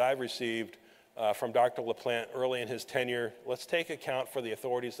message that I've received from Dr. LaPlante early in his tenure. Let's take account for the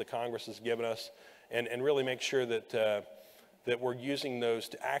authorities the Congress has given us and really make sure that, that we're using those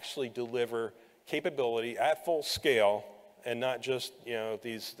to actually deliver capability at full scale and not just,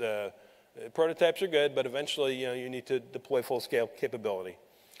 these prototypes are good, but eventually, you need to deploy full-scale capability.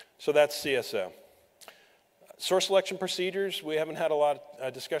 So that's CSO. Source selection procedures, we haven't had a lot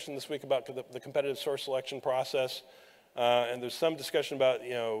of discussion this week about the competitive source selection process. And there's some discussion about,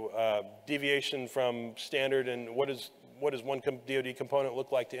 deviation from standard and what does one DoD component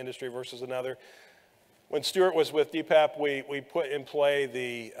look like to industry versus another. When Stuart was with DPAP, we put in play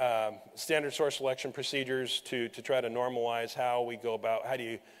the standard source selection procedures to try to normalize how we go about, how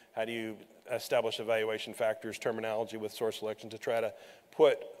do you establish evaluation factors, terminology with source selection to try to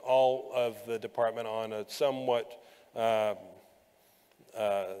put all of the department on a somewhat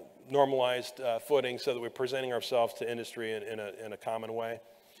normalized footing so that we're presenting ourselves to industry in a common way.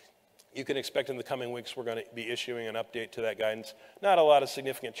 You can expect in the coming weeks we're going to be issuing an update to that guidance. Not a lot of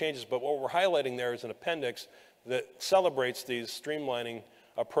significant changes, but what we're highlighting there is an appendix that celebrates these streamlining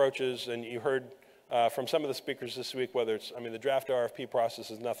approaches. And you heard from some of the speakers this week, whether it's, the draft RFP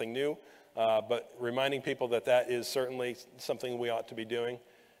process is nothing new, but reminding people that that is certainly something we ought to be doing.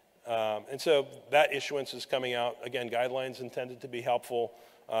 And so that issuance is coming out. Again, guidelines intended to be helpful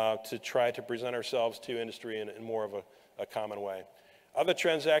to try to present ourselves to industry in more of a common way. Other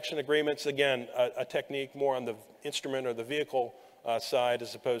transaction agreements, again, a technique more on the instrument or the vehicle side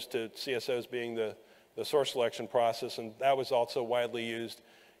as opposed to CSOs being the source selection process, and that was also widely used.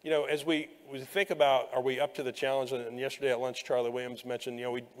 As we think about, are we up to the challenge? And yesterday at lunch, Charlie Williams mentioned,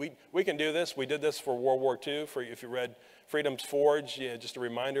 we can do this. We did this for World War II. If you read Freedom's Forge, just a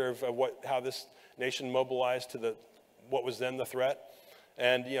reminder of how this nation mobilized to what was then the threat.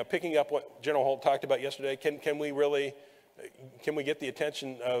 And picking up what General Holt talked about yesterday, can we get the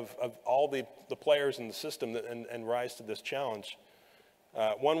attention of all the players in the system and rise to this challenge?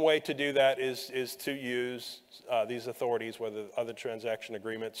 One way to do that is to use these authorities, whether other transaction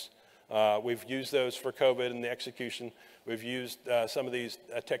agreements We've used those for COVID and the execution. We've used some of these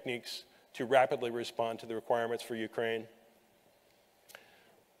techniques to rapidly respond to the requirements for Ukraine.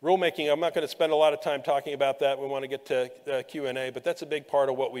 Rulemaking, I'm not going to spend a lot of time talking about that. We want to get to Q&A, but that's a big part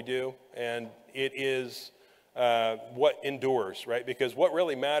of what we do, and it is what endures, right? Because what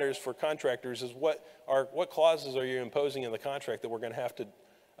really matters for contractors is what clauses are you imposing in the contract that we're going to have to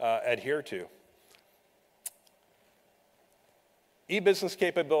adhere to. E-business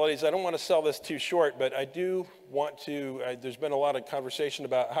capabilities, I don't want to sell this too short, but I do want to, there's been a lot of conversation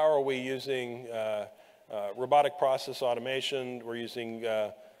about how are we using robotic process automation. We're using,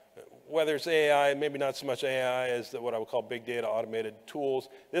 whether it's AI, maybe not so much AI as what I would call big data automated tools.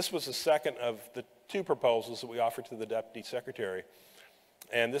 This was the second of the 2 proposals that we offered to the Deputy Secretary.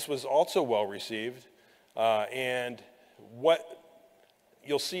 And this was also well received. And what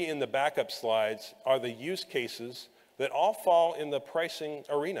you'll see in the backup slides are the use cases that all fall in the pricing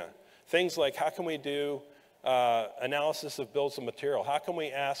arena. Things like how can we do analysis of bills of material? How can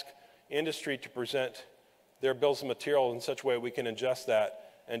we ask industry to present their bills of material in such a way we can adjust that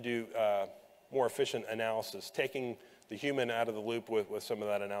and do more efficient analysis, taking the human out of the loop with some of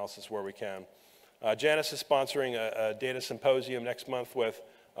that analysis where we can. Janice is sponsoring a data symposium next month with,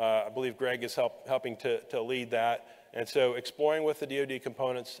 I believe Greg is helping to lead that. And so exploring with the DoD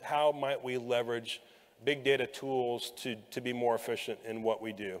components, how might we leverage big data tools to be more efficient in what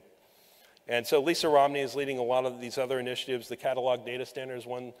we do. And so Lisa Romney is leading a lot of these other initiatives. The catalog data standard is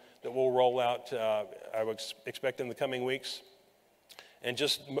one that we'll roll out, I would expect in the coming weeks. And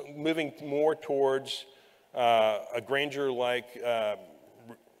just moving more towards a Granger-like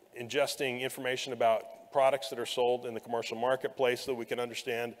ingesting information about products that are sold in the commercial marketplace so that we can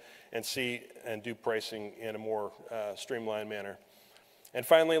understand and see and do pricing in a more streamlined manner. And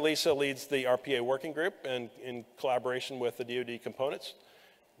finally, Lisa leads the RPA working group and in collaboration with the DoD components.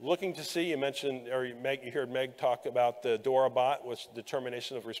 Looking to see, you mentioned, or you heard Meg talk about the DORA bot, which is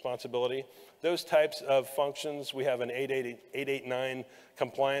determination of responsibility. Those types of functions, we have an 889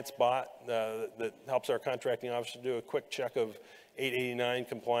 compliance bot that helps our contracting officer do a quick check of 889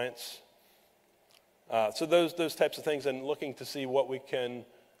 compliance. So those types of things, and looking to see what we can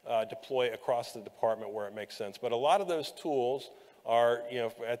deploy across the department where it makes sense. But a lot of those tools are,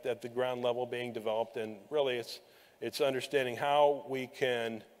 at the ground level being developed, and really it's understanding how we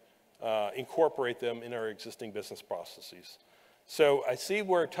can incorporate them in our existing business processes. So I see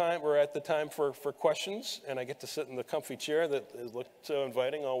we're at the time for questions, and I get to sit in the comfy chair that has looked so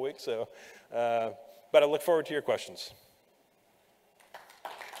inviting all week. So, but I look forward to your questions.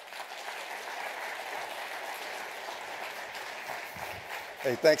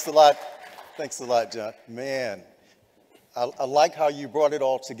 Hey, thanks a lot. Thanks a lot, John. Man, I like how you brought it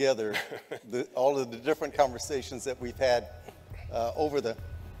all together, all of the different conversations that we've had over the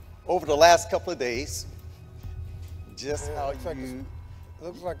last couple of days. Just how you...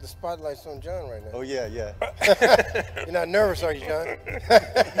 Looks like the spotlight's on John right now. Oh, yeah, yeah. You're not nervous, are you, John?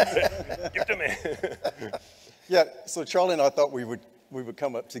 Give it to me. Yeah, so Charlie and I thought we would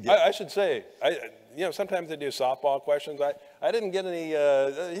come up together. I should say, sometimes they do softball questions. I didn't get any,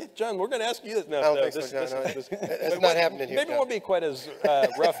 John, we're going to ask you this. No, I don't think so, John. It's not happening here, maybe John. it won't be quite as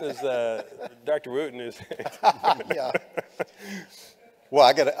rough as Dr. Wooten is. Yeah. Well,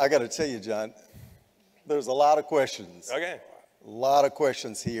 I gotta tell you, John, there's a lot of questions. Okay. A lot of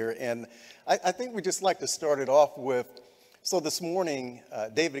questions here, and I think we'd just like to start it off with, so this morning,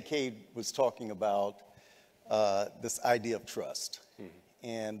 David Cade was talking about this idea of trust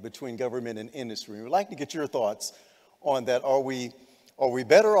and between government and industry. We'd like to get your thoughts on that. Are we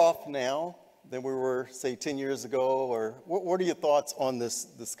better off now than we were, say, 10 years ago? Or what are your thoughts on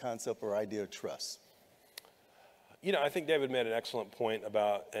this concept or idea of trust? I think David made an excellent point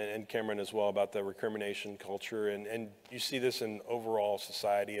about, and Cameron as well, about the recrimination culture. And you see this in overall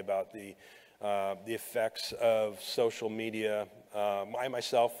society about the effects of social media. I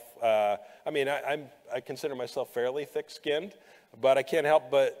myself, I consider myself fairly thick-skinned, but I can't help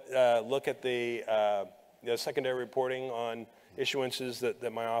but look at the secondary reporting on issuances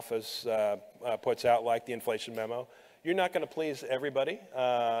that my office puts out, like the inflation memo. You're not going to please everybody,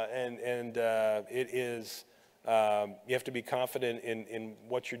 and it is, you have to be confident in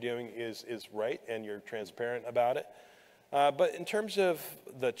what you're doing is right, and you're transparent about it. But in terms of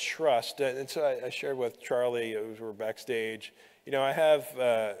the trust, and so I shared with Charlie as we were backstage, I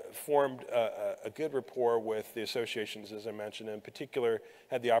have formed a good rapport with the associations, as I mentioned. In particular,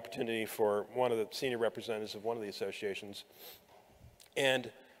 had the opportunity for one of the senior representatives of one of the associations.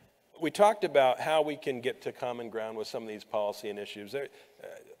 And we talked about how we can get to common ground with some of these policy initiatives.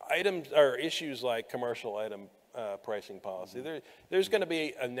 Items or issues like commercial item pricing policy. There's going to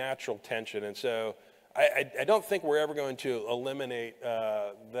be a natural tension, and so I don't think we're ever going to eliminate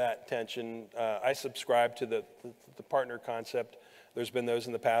that tension. I subscribe to the partner concept. There's been those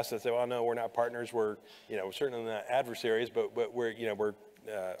in the past that say, well, no, we're not partners. We're, certainly not adversaries, but we're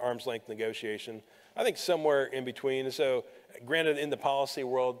arm's length negotiation. I think somewhere in between. So granted, in the policy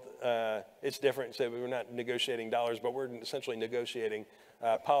world, it's different. So we're not negotiating dollars, but we're essentially negotiating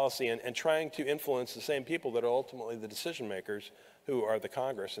policy and trying to influence the same people that are ultimately the decision makers, who are the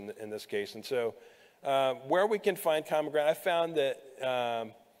Congress in this case. And so where we can find common ground, I found that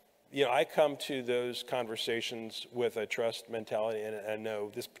I come to those conversations with a trust mentality, and I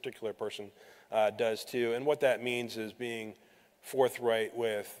know this particular person does too. And what that means is being forthright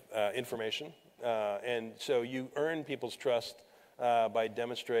with information. And so you earn people's trust by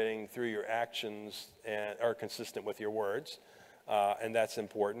demonstrating through your actions and are consistent with your words. And that's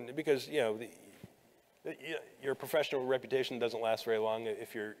important because, your professional reputation doesn't last very long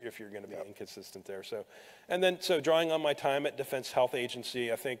if you're going to be inconsistent there. So drawing on my time at Defense Health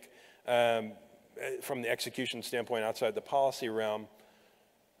Agency, I think from the execution standpoint outside the policy realm,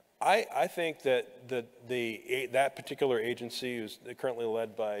 I think that that particular agency, who's currently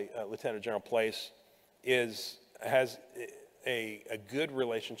led by Lieutenant General Place, has a good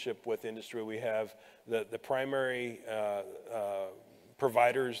relationship with industry. We have the primary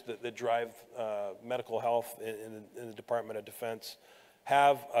providers that drive medical health in the Department of Defense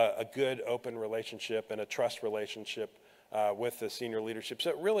have a good open relationship and a trust relationship with the senior leadership. So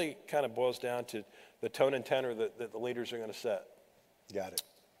it really kind of boils down to the tone and tenor that the leaders are going to set. Got it.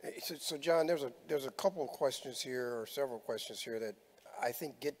 So John, there's a couple of questions here, or several questions here, that I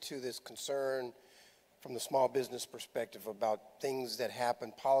think get to this concern from the small business perspective about things that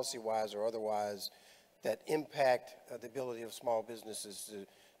happen policy-wise or otherwise that impact the ability of small businesses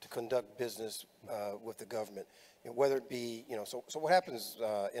to conduct business with the government. Whether it be, so what happens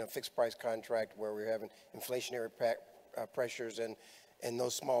in a fixed price contract where we're having inflationary pressures and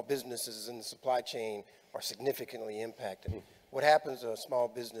those small businesses in the supply chain are significantly impacted. What happens to a small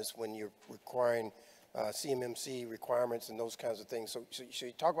business when you're requiring CMMC requirements and those kinds of things? So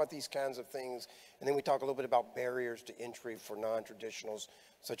you talk about these kinds of things, and then we talk a little bit about barriers to entry for non-traditionals,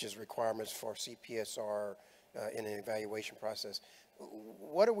 such as requirements for CPSR in an evaluation process.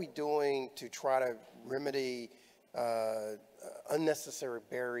 What are we doing to try to remedy unnecessary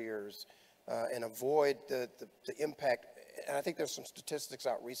barriers and avoid the impact? And I think there's some statistics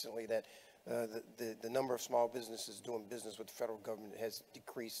out recently that the number of small businesses doing business with the federal government has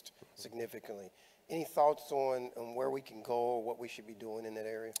decreased significantly. Any thoughts on where we can go or what we should be doing in that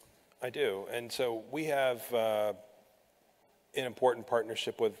area? I do. And so we have an important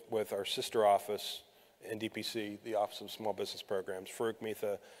partnership with our sister office in DPC, the Office of Small Business Programs. Farouk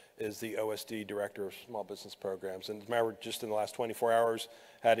Mitha is the OSD Director of Small Business Programs. And as a matter of just in the last 24 hours,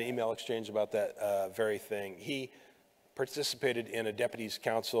 had an email exchange about that very thing. He participated in a deputies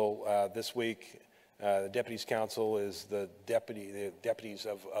council this week. The deputies council is the deputies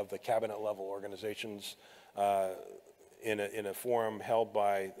of the cabinet level organizations in a forum held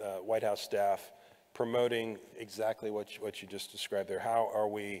by White House staff, promoting exactly what you just described there. How are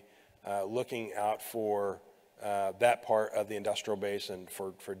we looking out for that part of the industrial base and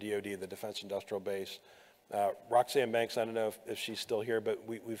for DoD, the Defense Industrial Base? Roxanne Banks, I don't know if she's still here, but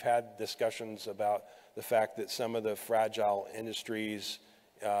we've had discussions about the fact that some of the fragile industries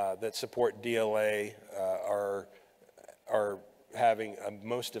that support DLA are having a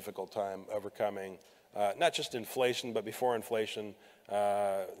most difficult time overcoming not just inflation, but before inflation,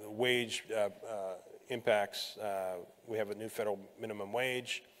 wage impacts. We have a new federal minimum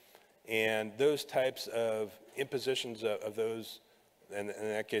wage, and those types of impositions of those, and in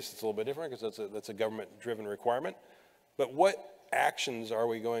that case it's a little bit different because that's a government-driven requirement. But what actions are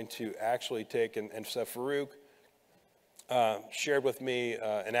we going to actually take? And so Farouk shared with me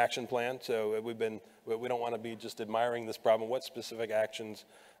an action plan. So we don't want to be just admiring this problem. What specific actions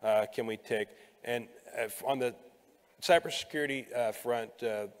can we take? And on the cybersecurity front,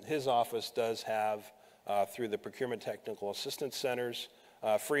 his office does have, through the Procurement Technical Assistance Centers,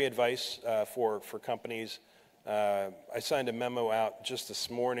 free advice for companies. I signed a memo out just this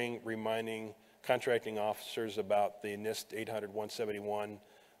morning reminding contracting officers about the NIST 800-171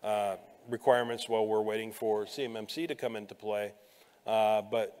 requirements while we're waiting for CMMC to come into play.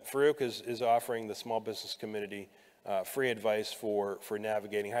 But Farouk is offering the small business community free advice for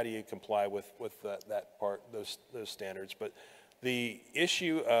navigating. How do you comply with that part, those standards? But the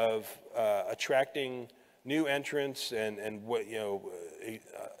issue of attracting new entrants and what,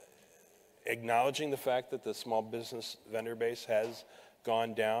 acknowledging the fact that the small business vendor base has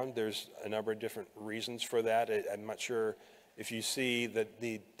gone down. There's a number of different reasons for that. I'm not sure if you see that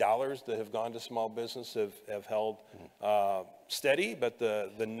the dollars that have gone to small business have held steady, but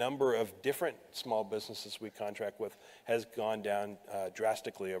the number of different small businesses we contract with has gone down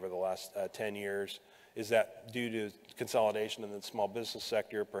drastically over the last 10 years. Is that due to consolidation in the small business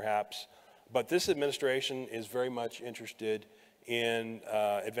sector, perhaps? But this administration is very much interested in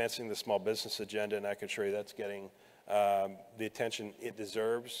advancing the small business agenda, and I can assure you that's getting the attention it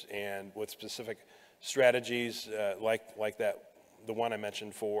deserves, and with specific strategies like that, the one I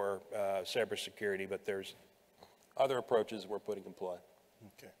mentioned for cybersecurity, but there's other approaches we're putting in play.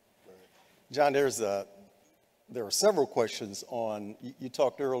 Okay. John, there are several questions on, you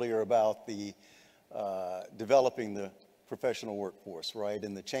talked earlier about the developing the professional workforce, right?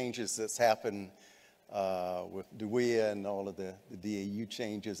 And the changes that's happened with DWIA and all of the DAU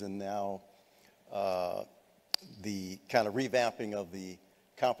changes, and now the kind of revamping of the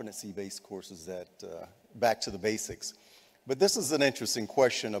competency-based courses that back to the basics. But this is an interesting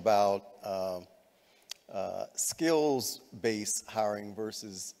question about skills-based hiring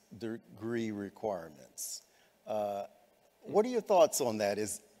versus degree requirements. What are your thoughts on that?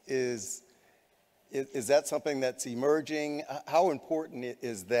 Is that something that's emerging? How important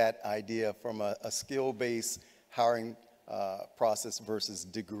is that idea from a skill-based hiring process versus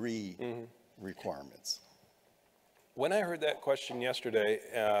degree requirements? When I heard that question yesterday,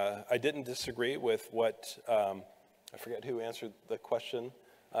 I didn't disagree with what, I forget who answered the question,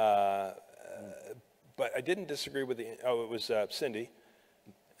 but I didn't disagree with it was Cindy.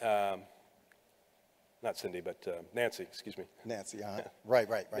 Not Cindy, but Nancy, excuse me. Nancy, right.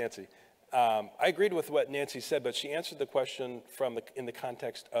 Nancy. I agreed with what Nancy said, but she answered the question in the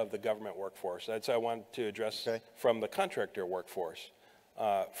context of the government workforce. That's what I wanted to address from the contractor workforce.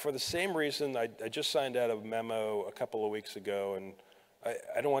 For the same reason, I just signed out a memo a couple of weeks ago, and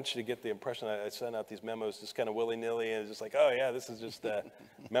I don't want you to get the impression that I send out these memos just kind of willy-nilly and just like, oh yeah, this is just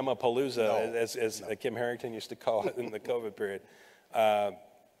memo-palooza, as Kim Harrington used to call it in the COVID period.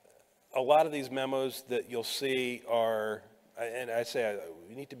 A lot of these memos that you'll see are, and I say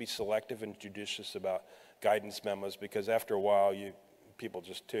we need to be selective and judicious about guidance memos, because after a while people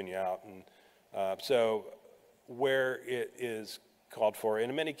just tune you out. And so where it is called for, and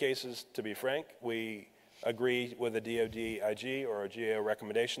in many cases, to be frank, we agree with a DoD IG or a GAO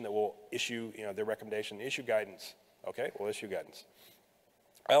recommendation that we'll issue, their recommendation, issue guidance. Okay, we'll issue guidance.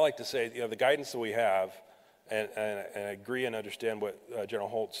 I like to say, the guidance that we have, and I agree and understand what General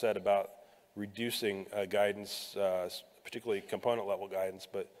Holt said about reducing guidance, particularly component level guidance,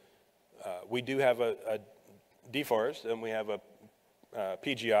 but we do have a DFARS, and we have a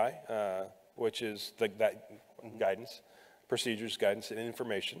PGI, which is that guidance, procedures, guidance, and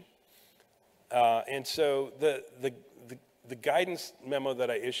information. And so the guidance memo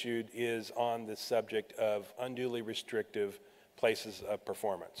that I issued is on the subject of unduly restrictive places of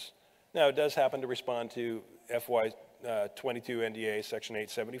performance. Now, it does happen to respond to FY 22 NDA Section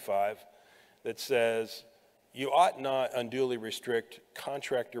 875 that says you ought not unduly restrict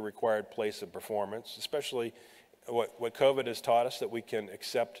contractor-required place of performance, especially what COVID has taught us, that we can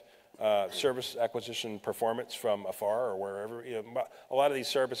accept service acquisition performance from afar or wherever. A lot of these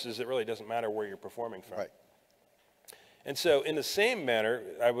services, it really doesn't matter where you're performing from. Right. And so in the same manner,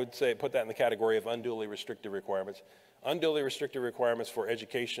 I would say put that in the category of unduly restrictive requirements. Unduly restrictive requirements for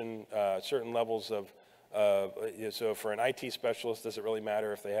education, certain levels of, so for an IT specialist, does it really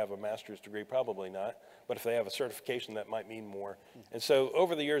matter if they have a master's degree? Probably not. But if they have a certification, that might mean more. And so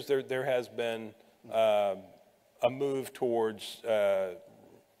over the years, there has been a move towards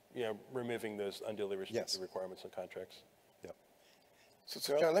removing those unduly restrictive requirements on contracts. Yep.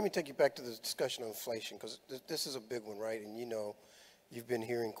 So John, let me take you back to the discussion on inflation, because this is a big one, right? And you've been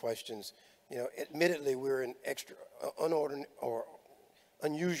hearing questions. Admittedly, we're in extra, unordinary or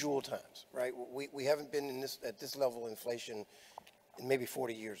unusual times, right? We haven't been at this level of inflation in maybe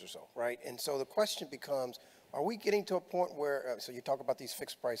 40 years or so, right? And so the question becomes, are we getting to a point where, so you talk about these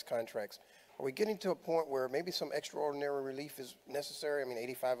fixed price contracts, are we getting to a point where maybe some extraordinary relief is necessary? I mean,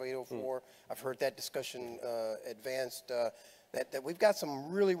 85804, I've heard that discussion advanced, that we've got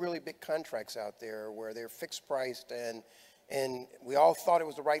some really, really big contracts out there where they're fixed priced, and we all thought it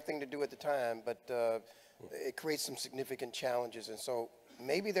was the right thing to do at the time, but it creates some significant challenges. And so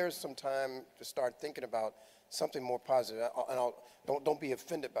maybe there's some time to start thinking about something more positive. Don't be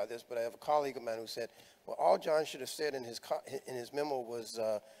offended by this, but I have a colleague of mine who said, well, all John should have said in his memo was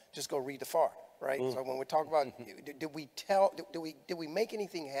just go read the FAR, right? So when we talk about, did we make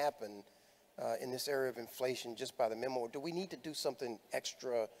anything happen in this area of inflation just by the memo, or do we need to do something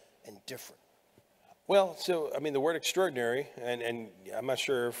extra and different? Well, so, I mean, the word extraordinary, and I'm not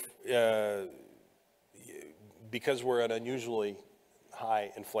sure if, because we're at unusually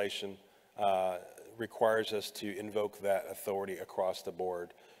high inflation, requires us to invoke that authority across the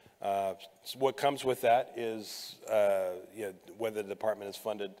board. So what comes with that is whether the department is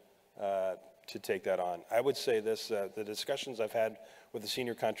funded to take that on. I would say this, the discussions I've had with the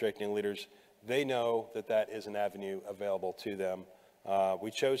senior contracting leaders, they know that that is an avenue available to them. We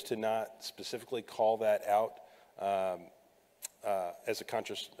chose to not specifically call that out as a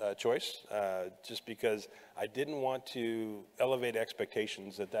conscious choice, just because I didn't want to elevate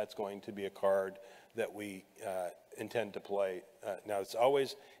expectations that that's going to be a card that we intend to play. Now, it's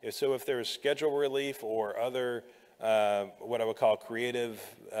always, if there's schedule relief or other, what I would call creative,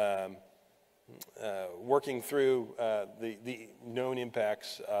 working through the known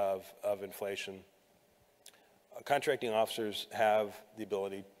impacts of inflation, contracting officers have the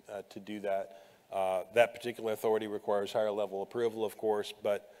ability to do that. That particular authority requires higher level approval, of course,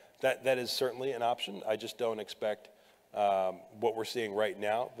 but that is certainly an option. I just don't expect what we're seeing right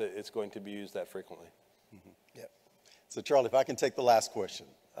now that it's going to be used that frequently. Mm-hmm. Yeah. So Charlie, if I can take the last question.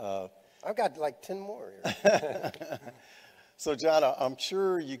 I've got like 10 more here. So John, I'm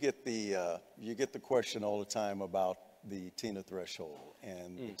sure you get the question all the time about the TINA threshold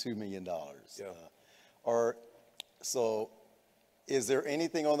and the $2 million. Yeah. So is there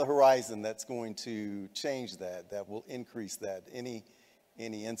anything on the horizon that's going to change that will increase that? Any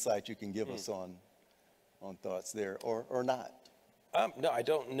insight you can give us on thoughts there, or not? No, I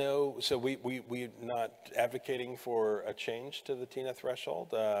don't know. So we're not advocating for a change to the TINA threshold.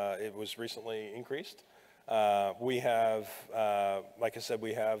 It was recently increased. We have, like I said,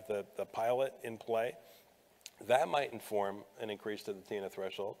 we have the pilot in play. That might inform an increase to the TINA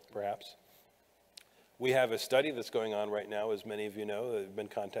threshold, perhaps. We have a study that's going on right now, as many of you know, that have been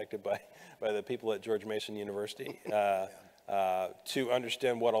contacted by the people at George Mason University to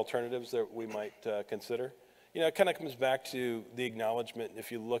understand what alternatives that we might consider. You know, it kind of comes back to the acknowledgement.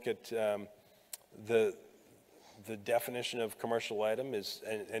 If you look at the definition of commercial item is,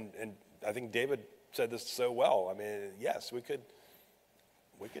 and I think David said this so well. I mean, yes, we could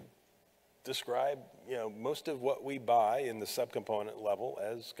describe, you know, most of what we buy in the subcomponent level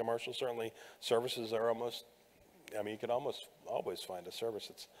as commercial. Certainly services are almost, I mean, you could almost always find a service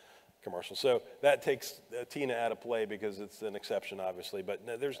that's commercial. So that takes TINA out of play because it's an exception, obviously. But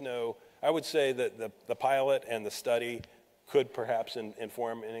no, there's no, I would say that the pilot and the study could perhaps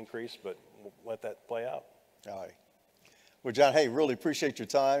inform an increase, but we'll let that play out. All right. Well, John, hey, really appreciate your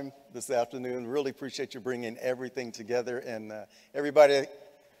time this afternoon. Really appreciate you bringing everything together. And everybody,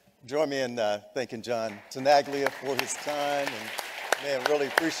 join me in thanking John Tenaglia for his time. And, man, really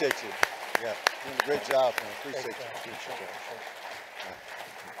appreciate you. Yeah, doing a great job, man. Appreciate you.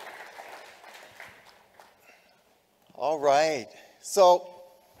 All right. So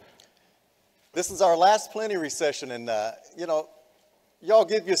this is our last plenary session. And, you know, y'all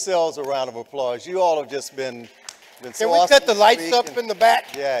give yourselves a round of applause. You all have just been so Can we awesome set the lights up in the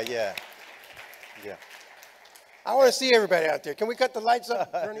back? Yeah. I want to see everybody out there. Can we cut the lights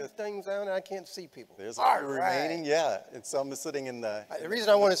up, turn these things on? I can't see people. There's a few remaining, yeah. And some are sitting in the... The reason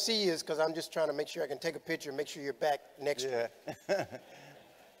I want to see you is because I'm just trying to make sure I can take a picture and make sure you're back next year.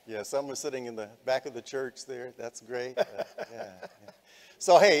 Yeah, some are sitting in the back of the church there. That's great. Yeah.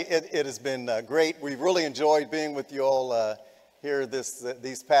 So, hey, it has been great. We've really enjoyed being with you all here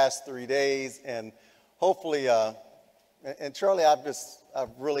these past 3 days. And hopefully, and Charlie, I've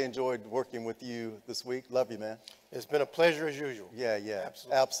really enjoyed working with you this week. Love you, man. It's been a pleasure as usual. Yeah,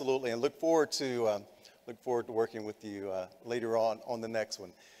 absolutely. And look forward to working with you later on the next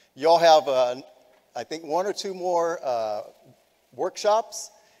one. Y'all have, I think, 1 or 2 more workshops,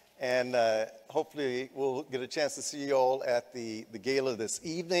 and hopefully we'll get a chance to see you all at the gala this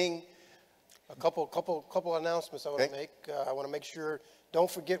evening. A couple announcements I want to make. I want to make sure. Don't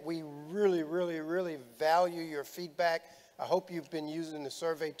forget, we really, really, really value your feedback. I hope you've been using the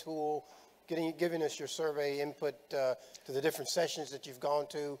survey tool, giving us your survey input to the different sessions that you've gone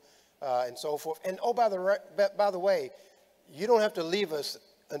to and so forth. And oh, by the way, you don't have to leave us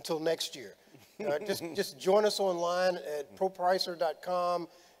until next year. Just join us online at propricer.com.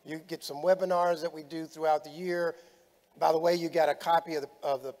 You get some webinars that we do throughout the year. By the way, you got a copy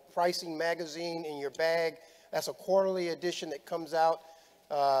of the pricing magazine in your bag. That's a quarterly edition that comes out.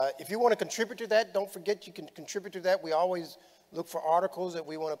 If you want to contribute to that, don't forget you can contribute to that. We always look for articles that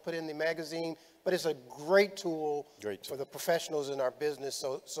we want to put in the magazine, but it's a great tool for the professionals in our business.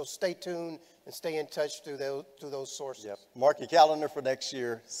 So stay tuned and stay in touch through those sources. Yep. Mark your calendar for next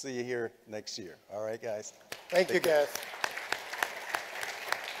year. See you here next year. All right, guys. Thank you, guys.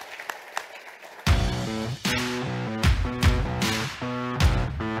 you.